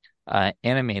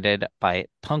 animated by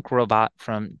Punk Robot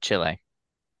from Chile.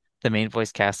 The main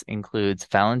voice cast includes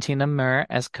Valentina Mur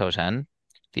as Kotan,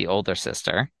 the older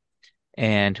sister,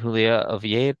 and Julia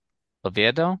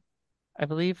Oviedo, I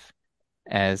believe,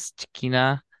 as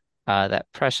Chiquina, that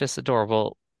precious,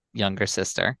 adorable younger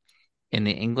sister. In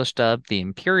the English dub, the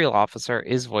Imperial officer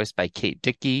is voiced by Kate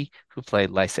Dickie, who played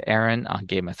Lysa Arryn on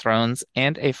Game of Thrones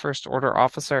and a First Order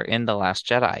officer in The Last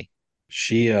Jedi.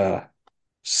 She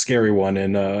scary one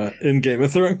in Game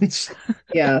of Thrones.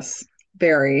 yes,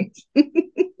 very.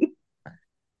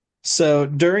 So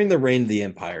during the reign of the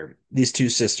Empire, these two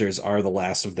sisters are the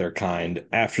last of their kind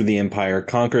after the Empire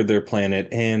conquered their planet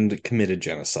and committed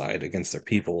genocide against their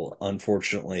people.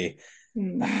 Unfortunately,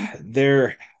 Mm.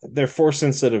 their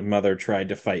Force-sensitive mother tried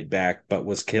to fight back, but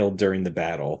was killed during the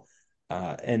battle.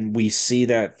 And we see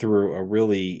that through a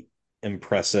really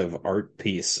impressive art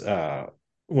piece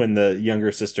when the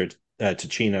younger sister,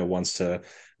 Tachina, wants to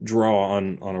draw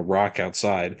on a rock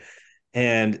outside.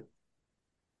 And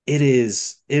it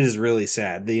is really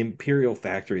sad. The Imperial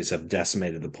factories have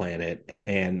decimated the planet,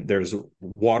 and there's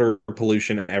water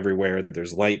pollution everywhere.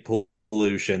 There's light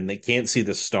pollution. They can't see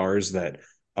the stars that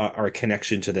are a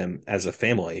connection to them as a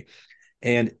family.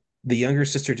 And the younger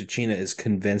sister Tachina is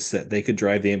convinced that they could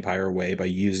drive the Empire away by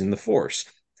using the Force.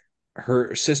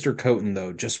 Her sister Khoton,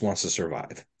 though, just wants to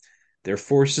survive. They're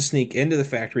forced to sneak into the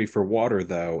factory for water,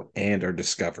 though, and are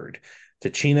discovered.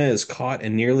 Tachina is caught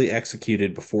and nearly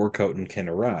executed before Khoton can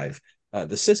arrive.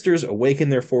 The sisters awaken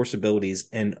their force abilities,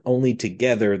 and only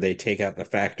together they take out the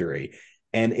factory.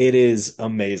 And it is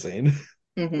amazing.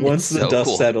 Hmm. It's Once the so dust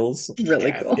cool. settles, Really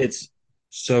yeah, cool. it's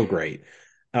so great.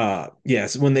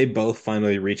 Yes, when they both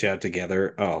finally reach out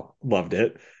together, oh, loved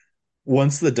it.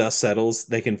 Once the dust settles,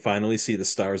 they can finally see the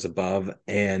stars above,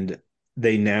 and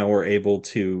they now are able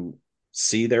to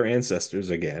see their ancestors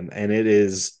again. And it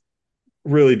is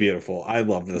really beautiful. I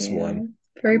love this Yeah. one.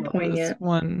 I Very love this poignant.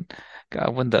 one.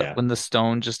 God, when the Yeah. when the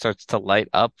stone just starts to light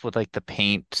up with like the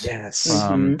paint Yes.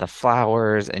 from Hmm. the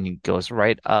flowers and it goes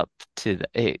right up to the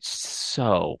it's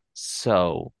so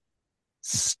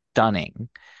stunning.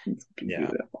 It's Yeah.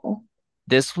 beautiful.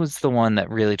 This was the one that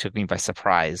really took me by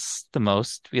surprise the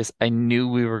most because I knew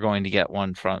we were going to get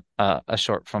one from a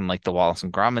short from like the Wallace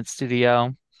and Gromit studio,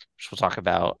 which we'll talk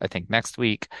about I think next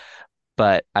week.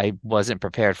 But I wasn't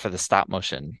prepared for the stop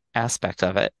motion aspect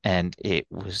of it, and it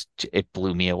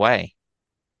blew me away.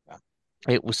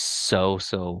 It was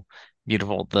so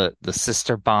beautiful. The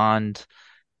sister bond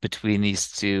between these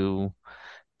two,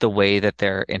 the way that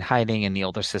they're in hiding, and the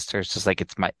older sister is just like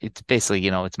it's basically,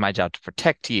 it's my job to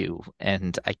protect you,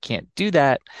 and I can't do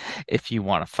that if you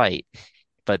want to fight.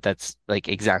 But that's like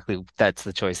exactly that's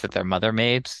the choice that their mother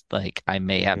made. Like I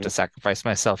may have to Mhm. sacrifice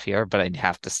myself here, but I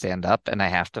have to stand up and I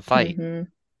have to fight. Hmm.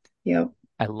 Yep.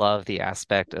 I love the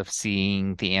aspect of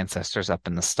seeing the ancestors up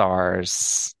in the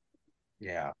stars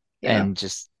Yeah. Yeah. and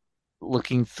just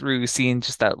looking through, seeing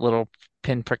just that little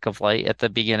pinprick of light at the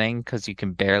beginning because you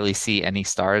can barely see any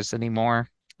stars anymore.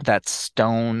 That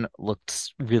stone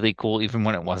looked really cool even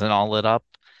when it wasn't all lit up.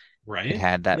 It Right?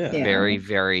 had that Yeah. Yeah.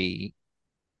 very,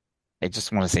 I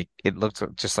just want to say, it looked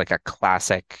just like a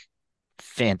classic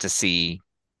fantasy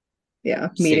Yeah.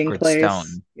 Meeting sacred place.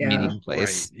 stone Yeah. meeting Right.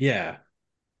 place. Yeah.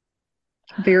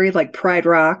 Very like Pride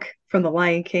Rock from The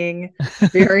Lion King.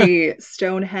 Very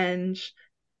Stonehenge.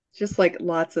 Just like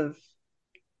lots of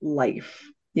life.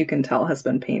 you can tell has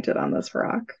been painted on this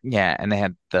rock. Yeah, and they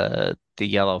had the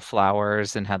yellow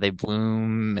flowers and how they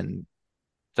bloom and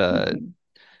the Mhm.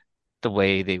 the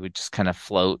way they would just kind of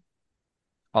float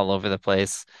all over the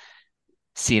place.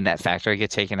 Seeing that factory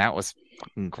get taken out was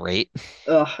fucking great.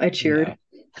 Ugh, I Yeah. cheered.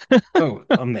 Oh,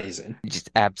 amazing. Just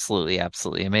absolutely,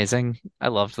 absolutely amazing. I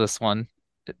loved this one.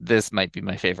 This might be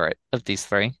my favorite of these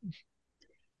three.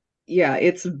 Yeah,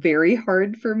 it's very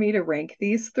hard for me to rank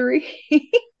these three.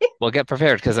 Well, get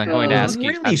prepared because I'm going to ask you.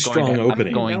 Really strong I'm I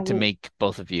opening. going to know. make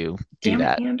both of you do Damn it,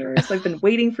 that. Anders. I've been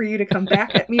waiting for you to come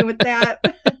back at me with that.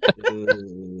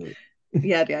 Uh,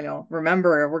 Yeah, Daniel,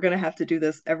 remember, we're going to have to do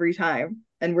this every time,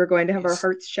 and we're going to have our it's,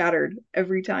 hearts shattered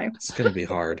every time. it's gonna be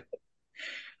hard.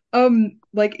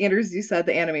 Like Anders, you said,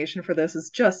 the animation for this is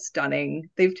just stunning.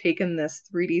 They've taken this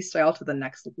 3D style to the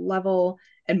next level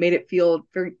and made it feel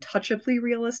very touchably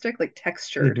realistic, like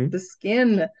textured. Hmm. The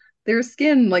skin, their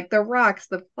skin, like the rocks,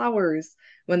 the flowers.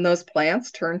 When those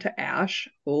plants turn to ash,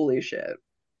 holy shit.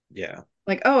 Yeah.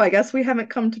 Like, oh, I guess we haven't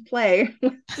come to play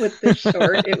with this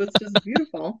short. It was just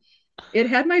beautiful. It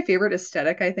had my favorite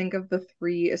aesthetic, I think, of the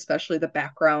three, especially the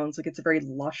backgrounds. Like, it's a very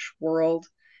lush world.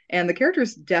 And the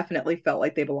characters definitely felt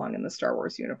like they belong in the Star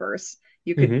Wars universe.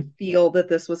 You could Hmm. feel that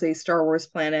this was a Star Wars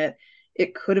planet.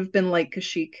 It could have been like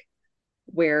Kashyyyk,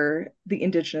 where the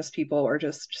indigenous people are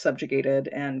just subjugated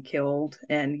and killed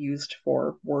and used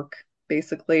for work,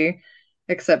 basically.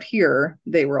 Except here,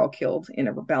 they were all killed in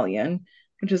a rebellion,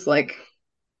 which is like,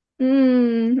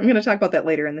 I'm going to talk about that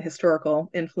later in the historical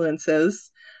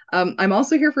influences. I'm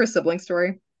also here for a sibling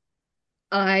story.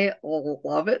 I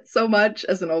love it so much.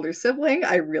 As an older sibling,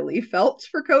 I really felt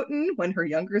for Khoten when her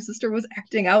younger sister was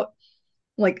acting out.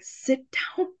 Like, sit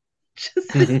down,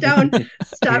 just sit down.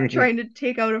 Stop trying to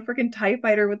take out a freaking TIE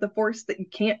fighter with the force that you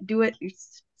can't do it. You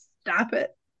stop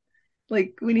it.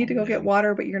 Like, we need to Calm go get down.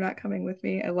 water, but you're not coming with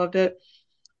me. I loved it.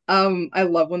 I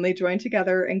love when they join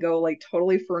together and go like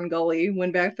totally Fern Gully,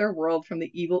 win back their world from the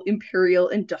evil imperial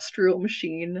industrial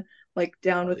machine, like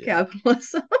down Oh with yeah.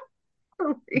 capitalism.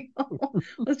 For real.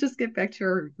 Let's just get back to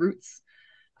our roots.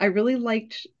 I really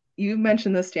liked, you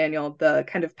mentioned this, Daniel, the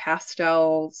kind of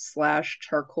pastel slash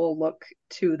charcoal look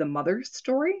to the mother's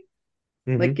story,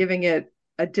 like Hmm. giving it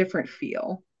a different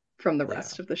feel from the Yeah.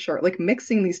 rest of the short. Like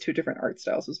mixing these two different art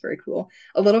styles was very cool.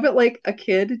 A little bit like a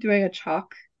kid doing a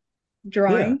chalk Yeah.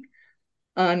 drawing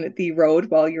on the road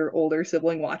while your older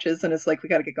sibling watches and it's like, we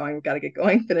gotta get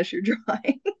going, finish your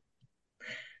drawing.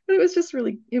 But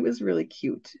it was really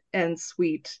cute and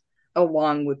sweet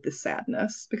along with the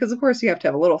sadness. Because of course you have to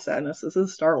have a little sadness. This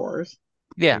is Star Wars.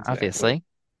 Yeah, Exactly. obviously.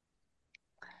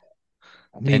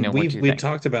 I mean, Daniel, what do we've you we think?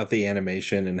 talked about the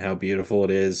animation and how beautiful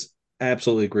it is.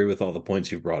 Absolutely agree with all the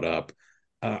points you've brought up.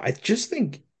 I just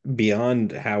think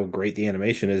beyond how great the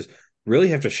animation is, really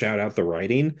have to shout out the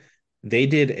writing. They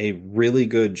did a really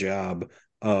good job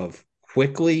of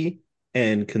quickly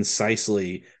and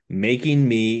concisely making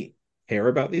me care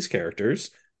about these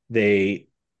characters. They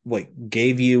like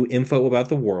gave you info about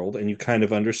the world and you kind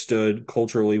of understood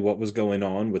culturally what was going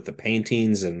on with the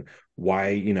paintings and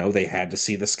why, they had to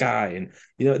see the sky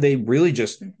and they really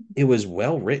just, Mhm. it was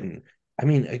well written. I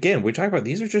mean, again, we talk about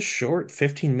these are just short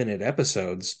 15-minute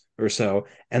episodes or so,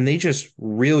 and they just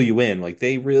reel you in. Like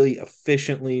they really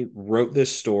efficiently wrote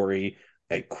this story.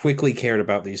 I quickly cared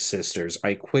about these sisters.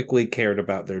 I quickly cared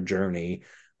about their journey.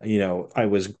 I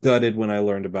was gutted when I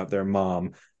learned about their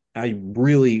mom. I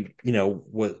really,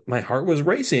 what my heart was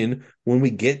racing when we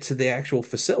get to the actual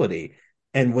facility.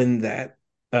 And when that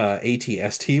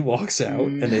ATST walks out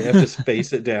and they have to Mm.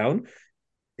 face it down,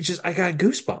 it's just I got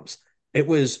goosebumps. It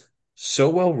was so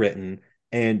well written,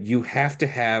 and you have to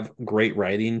have great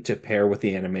writing to pair with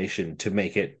the animation to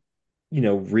make it,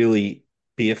 really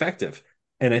be effective.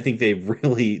 And I think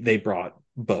they brought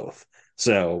both.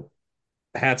 So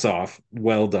hats off,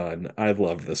 well done. I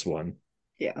love this one.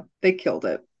 Yeah, they killed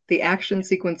it. The action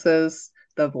sequences,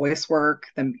 the voice work,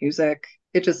 the music,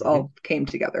 it just Mhm. all came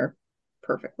together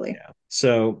perfectly. Yeah.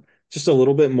 So, just a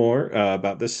little bit more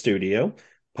about this studio.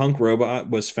 Punk Robot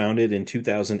was founded in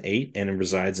 2008 and it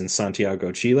resides in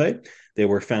Santiago, Chile. They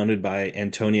were founded by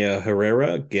Antonia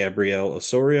Herrera, Gabriel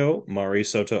Osorio, Mari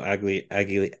Soto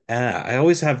I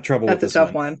always have trouble with That's a this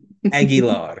tough one. one.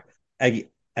 Aguilar. Yeah,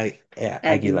 Aguilar.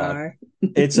 Aguilar.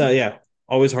 It's yeah,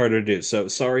 always harder to do. So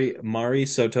sorry, Mari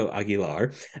Soto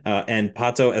Aguilar and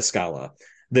Pato Escala.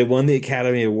 They won the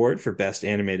Academy Award for Best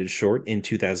Animated Short in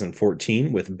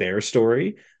 2014 with Bear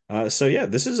Story. So yeah,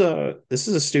 this is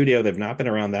a studio. They've not been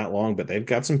around that long, but they've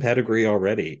got some pedigree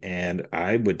already, and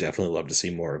I would definitely love to see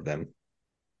more of them.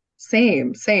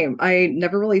 Same, same. I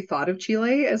never really thought of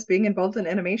Chile as being involved in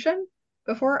animation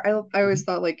before. I always Mhm.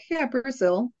 thought like, yeah,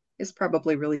 Brazil is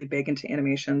probably really big into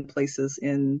animation places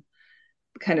in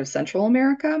kind of Central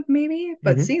America, maybe.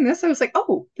 But Hmm. seeing this, I was like,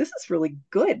 oh, this is really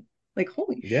good. Like,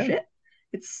 holy Yeah. shit.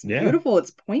 It's Yeah. beautiful,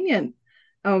 it's poignant.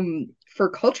 For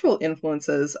cultural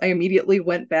influences, I immediately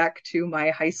went back to my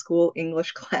high school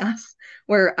English class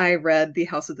where I read The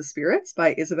House of the Spirits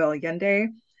by Isabel Allende.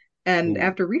 And Ooh.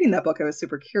 after reading that book, I was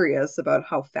super curious about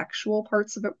how factual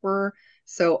parts of it were.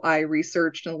 So I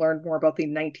researched and learned more about the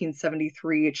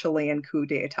 1973 Chilean coup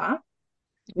d'etat,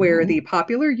 where the Ooh.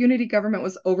 popular unity government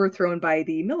was overthrown by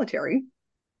the military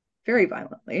very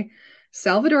violently.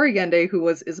 Salvador Allende, who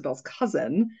was Isabel's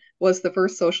cousin, was the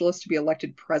first socialist to be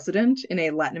elected president in a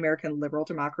Latin American liberal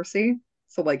democracy.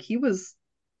 So, like, he was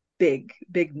big,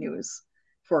 big news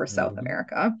for South Mhm.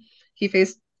 America. He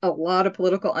faced a lot of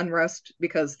political unrest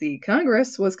because the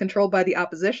Congress was controlled by the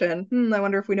opposition. I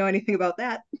wonder if we know anything about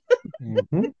that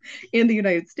Mhm. in the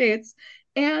United States.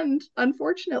 And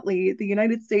unfortunately, the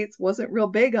United States wasn't real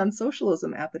big on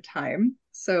socialism at the time.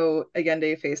 So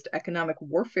Allende faced economic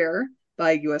warfare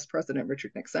by US President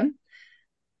Richard Nixon.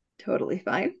 Totally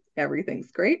fine.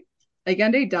 Everything's great.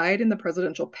 Allende died in the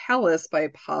presidential palace by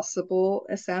possible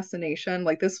assassination.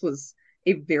 Like, this was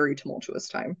a very tumultuous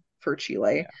time for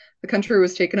Chile. Yeah. The country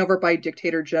was taken over by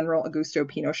dictator General Augusto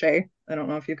Pinochet. I don't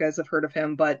know if you guys have heard of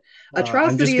him, but I'm just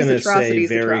atrocities, gonna say atrocities,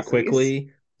 very atrocities.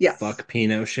 quickly, Yes, fuck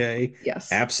Pinochet.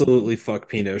 yes, Absolutely fuck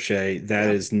Pinochet. That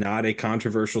yeah, is not a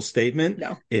controversial statement.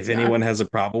 no, If it's not. anyone has a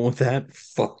problem with that,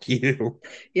 fuck you.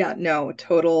 Yeah, no,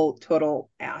 total,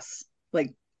 total ass.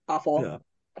 Like, awful, Yeah.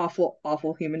 awful,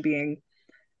 awful human being.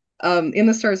 In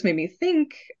the Stars made me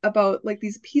think about like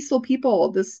these peaceful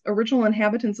people, this original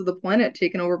inhabitants of the planet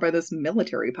taken over by this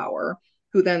military power,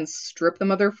 who then strip them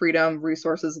of their freedom,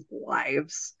 resources,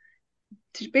 lives,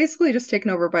 to basically just taken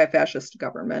over by a fascist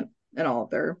government, and all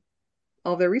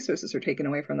of their resources are taken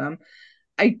away from them.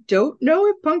 I don't know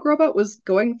if Punk Robot was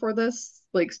going for this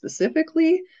like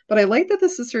specifically, but I like that the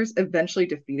sisters eventually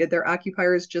defeated their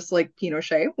occupiers, just like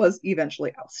Pinochet was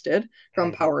eventually ousted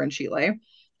from Mhm. power in Chile.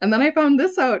 And then I found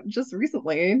this out just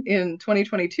recently. In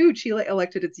 2022, Chile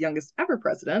elected its youngest ever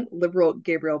president, liberal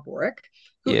Gabriel Boric,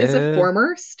 who is a Yeah,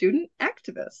 former student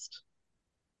activist.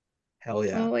 Hell So,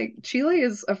 yeah. like, Chile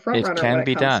is a front it runner when can it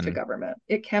be comes to done. government.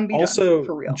 It can be done Also,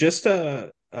 for real. just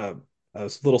a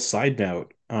little side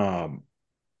note,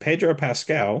 Pedro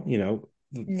Pascal,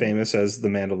 Mm-hmm. famous as the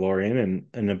Mandalorian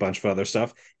and a bunch of other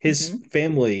stuff. His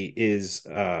family is,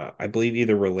 I believe,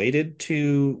 either related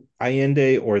to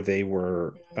Allende or they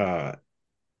were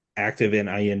active in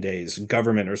Allende's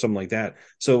government or something like that.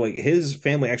 So, like, his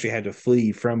family actually had to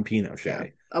flee from Yeah,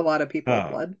 Pinochet. a lot of people Uh,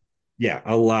 fled. yeah,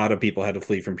 a lot of people had to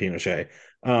flee from Pinochet.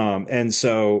 And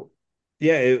so,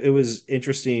 yeah, it was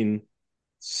interesting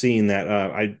seeing that.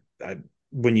 I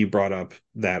when you brought up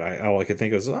that, all I could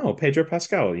think was, oh, Pedro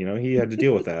Pascal. He had to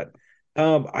deal with that.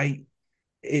 I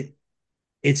it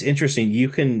it's interesting. You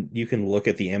can look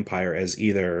at the empire as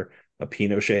either a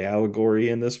Pinochet allegory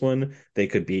in this one. They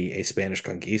could be a Spanish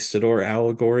conquistador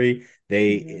allegory.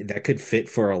 Mm-hmm. That could fit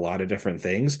for a lot of different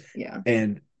things. Yeah,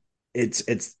 And it's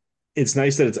it's it's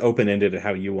nice that it's open-ended at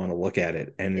how you want to look at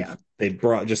it. And yeah. if they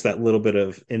brought just that little bit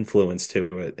of influence to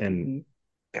it, and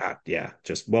Mhm. God, yeah,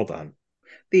 just well done.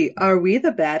 The Are we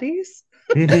the baddies?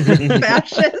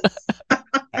 Fascists?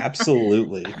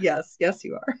 Absolutely. Yes, yes,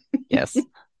 you are. Yes.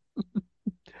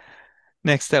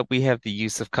 Next up, we have the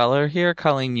use of color here.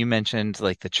 Colleen, you mentioned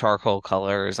like the charcoal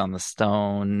colors on the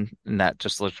stone, and that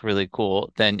just looked really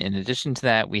cool. Then, in addition to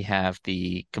that, we have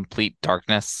the complete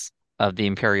darkness of the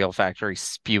Imperial factory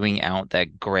spewing out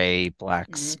that gray, black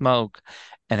Mhm. smoke,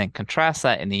 and then contrast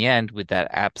that in the end with that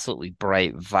absolutely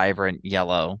bright, vibrant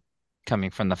yellow coming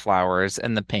from the flowers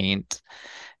and the paint,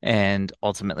 and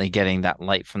ultimately getting that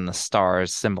light from the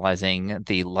stars, symbolizing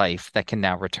the life that can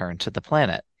now return to the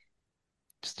planet.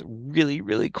 Just really,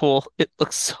 really cool. It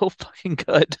looks so fucking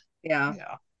good. Yeah,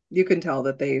 Yeah. you can tell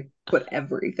that they put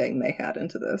everything they had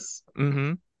into this.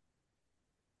 Hmm.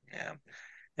 Yeah.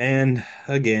 And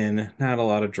again, not a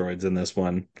lot of droids in this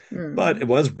one. But Mm. it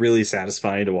was really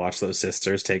satisfying to watch those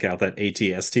sisters take out that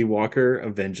ATST walker,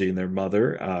 avenging their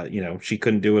mother. She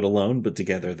couldn't do it alone, but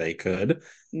together they could.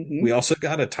 We Hmm. also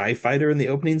got a TIE fighter in the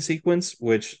opening sequence,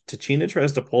 which Tachina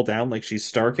tries to pull down like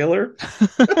she's Starkiller.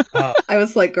 Uh, I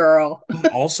was like, girl.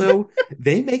 but also,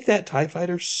 they make that TIE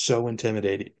fighter so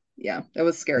intimidating. Yeah, it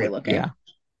was scary Like, looking. Yeah.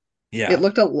 It yeah.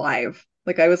 looked alive.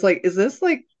 Like, I was like, is this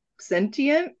like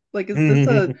sentient? Like, is this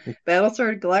a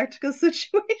Battlestar Galactica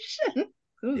situation?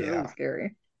 It was really Yeah.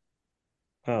 scary.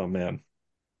 Oh, man.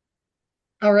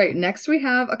 All right, next we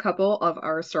have a couple of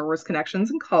our Star Wars connections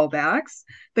and callbacks.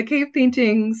 The cave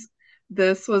paintings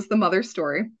This was the mother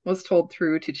story, was told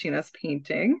through Tichina's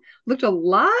painting. Looked a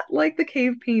lot like the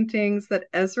cave paintings that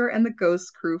Ezra and the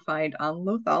Ghost crew find on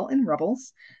Lothal in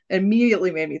Rebels.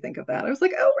 Immediately made me think of that. I was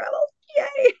like, oh, Rebels,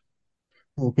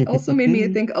 yay! Also made me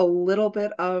think a little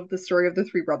bit of the story of the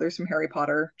three brothers from Harry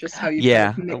Potter, just how you kind Yeah,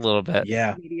 of a mix little bit.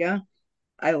 Yeah. media.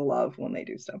 I love when they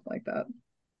do stuff like that.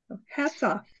 So hats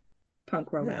off,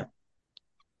 punk robot. Yeah.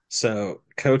 So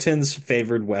Khoten's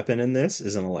favored weapon in this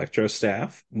is an electro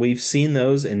staff. We've seen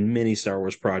those in many Star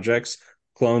Wars projects.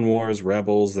 Clone Wars,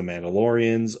 Rebels, The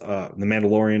Mandalorians. The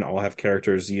Mandalorian all have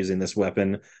characters using this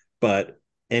weapon, but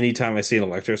anytime I see an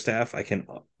electro staff, I can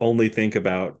only think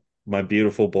about my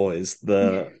beautiful boys,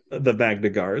 the Magna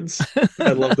Guards.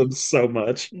 I love them so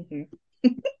much. Mhm.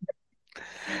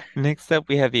 Next up,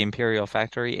 we have the Imperial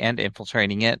Factory and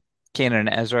infiltrating it. Kanan and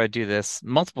Ezra do this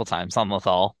multiple times on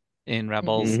Lothal in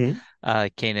Rebels. Mhm.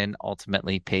 Kanan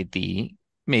ultimately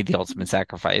made the ultimate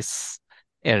sacrifice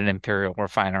in an Imperial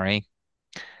refinery.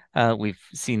 We've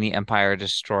seen the Empire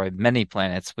destroy many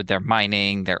planets with their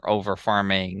mining, their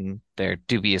over-farming, their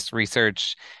dubious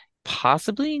research,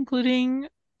 possibly including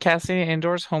Cassian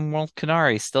Andor's homeworld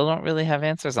Kenari. Still don't really have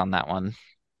answers on that one.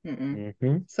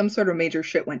 Mhm. Some sort of major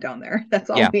shit went down there.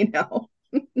 That's all Yeah. we know.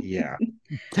 Yeah.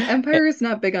 Empire is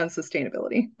not big on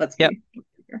sustainability. Let's Yep. be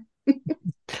clear.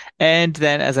 And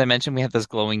then, as I mentioned, we have those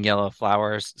glowing yellow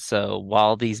flowers. So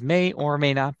while these may or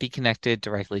may not be connected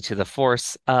directly to the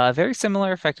Force, a very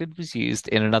similar effect was used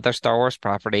in another Star Wars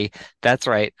property. That's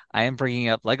right. I am bringing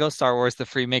up Lego Star Wars: The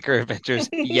Freemaker Adventures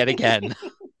yet again.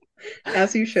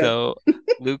 As you should. So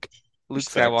Luke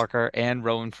Respect. Skywalker and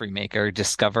Rowan Freemaker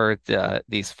discover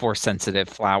these Force-sensitive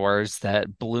flowers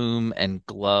that bloom and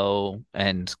glow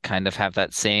and kind of have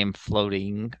that same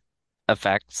floating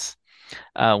effects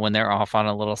when they're off on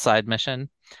a little side mission.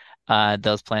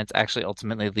 Those plants actually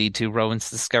ultimately lead to Rowan's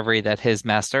discovery that his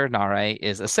master, Nare,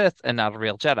 is a Sith and not a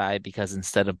real Jedi because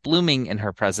instead of blooming in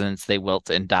her presence, they wilt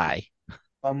and die.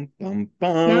 Bum, bum,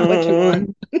 Not what you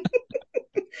bum. want.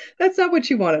 That's not what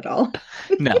you want at all.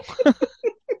 No.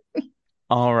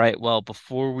 All right. Well,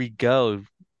 before we go,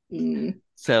 Mm,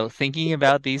 so thinking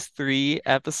about these three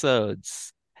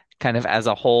episodes, kind of as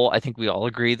a whole, I think we all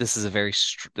agree this is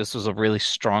this was a really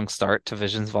strong start to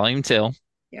Visions Volume 2.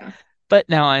 yeah. But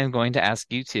now I am going to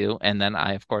ask you to, and then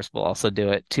I, of course, will also do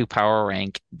it to power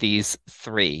rank these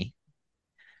three.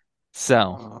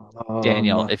 So,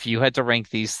 Daniel, if you had to rank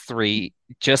these three,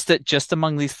 just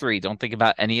among these three, don't think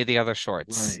about any of the other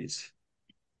shorts. Right.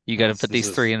 You got to Yes, put this these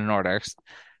is- three in an order.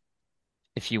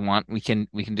 If you want, we can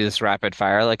do this rapid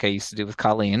fire like I used to do with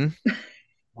Colleen.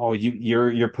 Oh,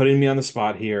 you're putting me on the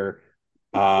spot here.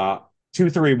 2,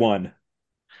 3, 1.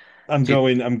 I'm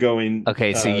Dude, going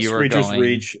okay, so you were Screecher's going.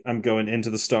 Reach, I'm going Into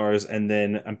the Stars, and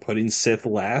then I'm putting Sith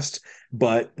last,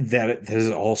 but that is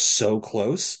all so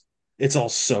close. It's all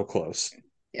so close.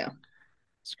 Yeah.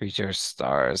 Screecher,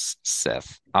 Stars,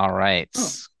 Sith. All right, Oh,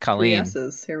 3 Colleen.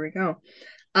 S's. Here we go.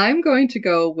 I'm going to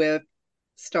go with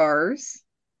stars.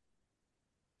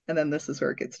 And then this is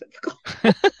where it gets difficult.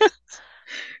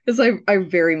 Because I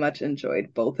very much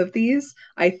enjoyed both of these.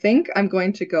 I think I'm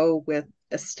going to go with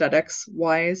aesthetics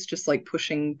wise, just like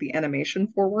pushing the animation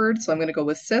forward. So I'm going to go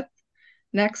with Sith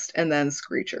next and then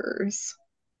Screechers.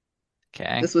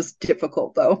 Okay. This was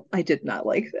difficult though. I did not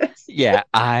like this. Yeah,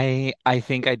 I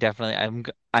think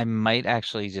I might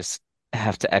actually just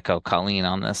have to echo Colleen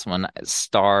on this one.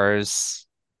 Stars,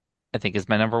 I think is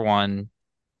my number one,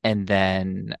 and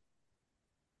then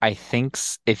I think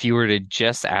if you were to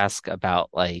just ask about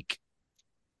like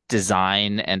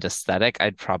design and aesthetic,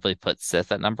 I'd probably put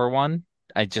Sith at number one.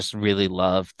 I just really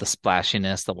love the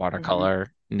splashiness, the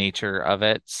watercolor nature of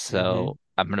it. So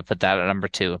I'm gonna put that at number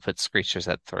two and put Screechers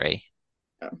at three.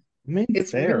 I mean,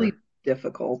 It's fair. really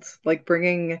difficult. Like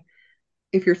bringing,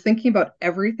 if you're thinking about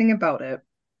everything about it,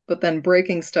 but then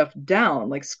breaking stuff down,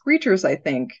 like Screechers, I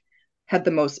think, had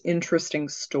the most interesting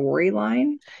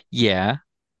storyline. Yeah.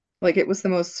 Like it was the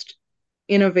most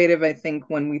innovative, I think,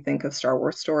 when we think of Star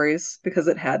Wars stories, because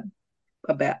it had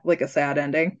like a sad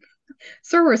ending.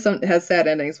 Star Wars has sad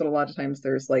endings, but a lot of times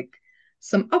there's like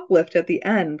some uplift at the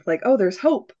end, like, oh, there's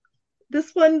hope. This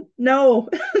one, no.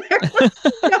 There was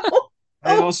no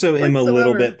I hope also am a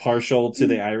little whatsoever. bit partial to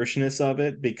the Irishness of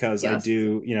it because I Yes.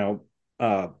 do,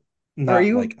 Are not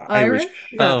you like Irish?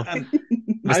 Oh. I'm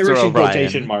Mr. Irish in O'Brien.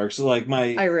 quotation marks. Like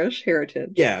my Irish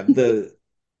heritage. yeah,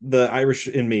 the Irish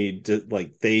in me,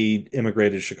 like they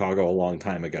immigrated to Chicago a long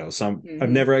time ago. So I've Mhm.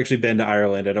 never actually been to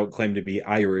Ireland. I don't claim to be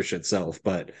Irish itself,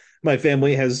 but my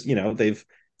family has, they've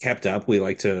kept up. We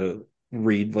like to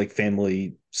read like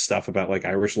family stuff about like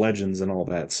Irish legends and all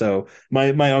that. So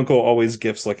my uncle always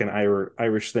gifts like an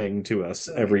Irish thing to us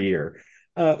every year.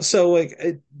 So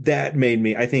like that made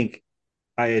me, I think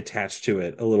I attached to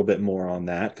it a little bit more on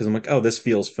that because I'm like, oh, this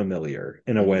feels familiar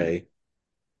in a way.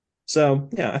 So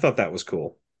yeah, I thought that was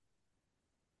cool.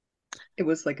 It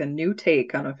was like a new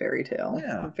take on a fairy tale.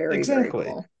 Yeah, Very, exactly.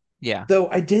 very cool. Yeah. Though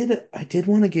I did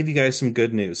want to give you guys some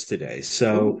good news today.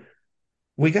 So Ooh.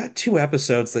 we got 2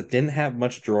 episodes that didn't have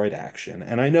much droid action,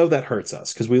 and I know that hurts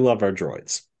us because we love our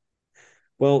droids.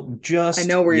 Well, I just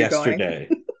know where you're going. yesterday,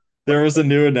 there was a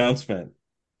new announcement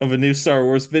of a new Star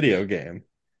Wars video game,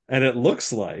 and it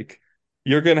looks like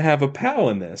you're going to have a pal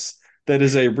in this that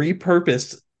is a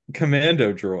repurposed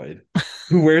commando droid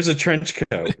who wears a trench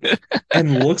coat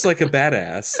and looks like a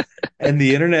badass, and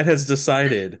the internet has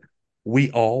decided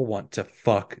we all want to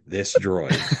fuck this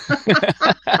droid.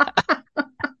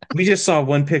 We just saw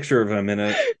one picture of him in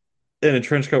a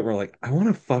trench coat. We're like, I want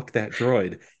to fuck that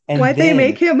droid. And Why'd they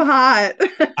make him hot?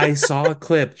 I saw a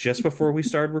clip just before we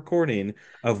started recording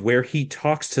of where he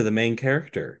talks to the main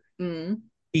character. Mm.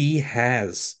 He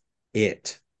has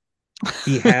it.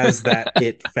 He has that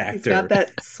it factor. He's got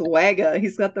that swagger.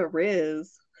 He's got the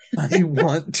riz. I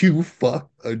want to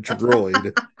fuck a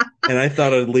droid. And I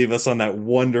thought I'd leave us on that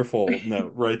wonderful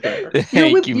note right there.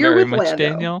 Thank you you're very with much, Lando.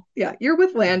 Daniel. Yeah, you're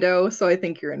with Lando, so I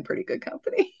think you're in pretty good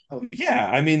company. Oh, yeah,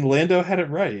 I mean, Lando had it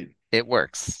right. It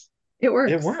works. It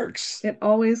works. It works. It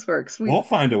always works. We'll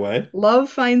find a way. Love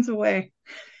finds a way.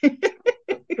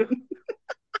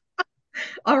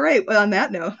 All right. Well, on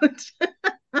that note,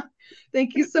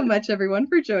 thank you so much, everyone,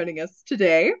 for joining us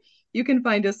today. You can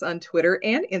find us on Twitter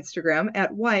and Instagram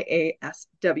at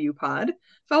YASWpod.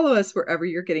 Follow us wherever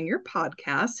you're getting your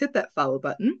podcasts. Hit that follow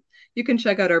button. You can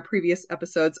check out our previous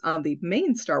episodes on the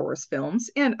main Star Wars films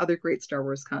and other great Star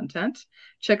Wars content.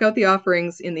 Check out the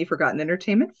offerings in the Forgotten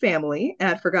Entertainment family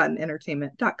at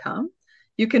ForgottenEntertainment.com.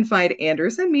 You can find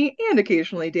Anders and me, and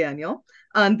occasionally Daniel,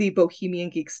 on the Bohemian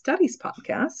Geek Studies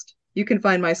podcast. You can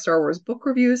find my Star Wars book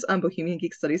reviews on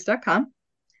BohemianGeekStudies.com.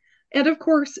 And of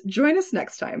course, join us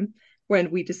next time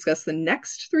when we discuss the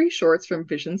next 3 shorts from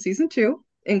Vision Season 2,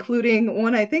 including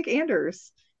one I think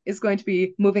Anders is going to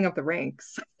be moving up the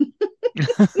ranks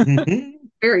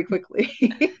very quickly.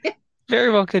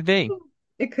 Very well could be.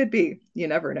 It could be. You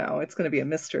never know. It's going to be a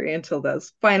mystery until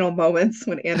those final moments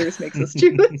when Anders makes us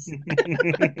choose.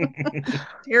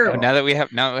 Terrible. Now that we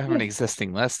have an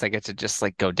existing list, I get to just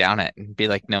like go down it and be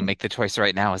like, no, make the choice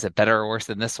right now. Is it better or worse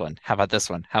than this one? How about this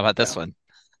one? How about this one?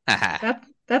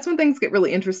 That's when things get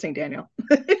really interesting, Daniel.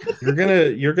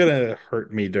 You're gonna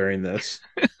hurt me during this.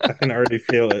 I can already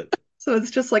feel it. So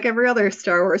it's just like every other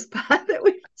Star Wars pod that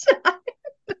we've done.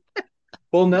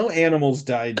 Well, no animals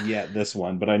died yet this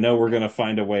one, but I know we're gonna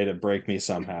find a way to break me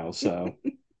somehow. So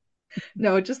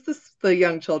no, just the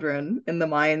young children in the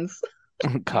mines.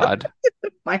 Oh God.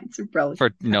 Mines are probably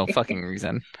for no fucking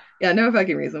reason. Yeah, no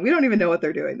fucking reason. We don't even know what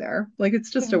they're doing there. Like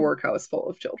it's just a workhouse full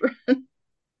of children.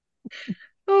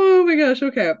 Oh my gosh.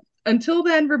 Okay. Until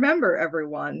then, remember,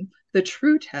 everyone, the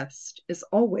true test is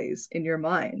always in your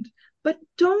mind. But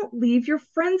don't leave your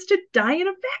friends to die in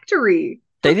a factory.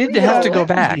 They didn't have to go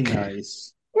back.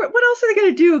 Nice. What else are they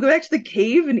going to do? Go back to the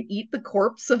cave and eat the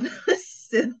corpse of the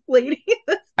Sith lady?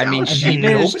 I mean, she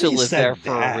Nobody managed to live said there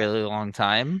for that. a really long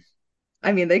time.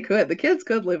 I mean, they could. The kids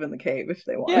could live in the cave if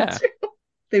they wanted Yeah. to.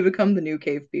 They become the new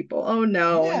cave people. Oh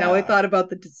no. Yeah. Now I thought about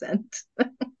the descent. Oh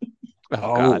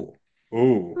God.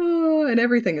 Oh. Oh, and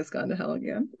everything has gone to hell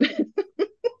again.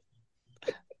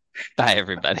 Bye,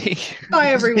 everybody.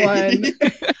 Bye, everyone.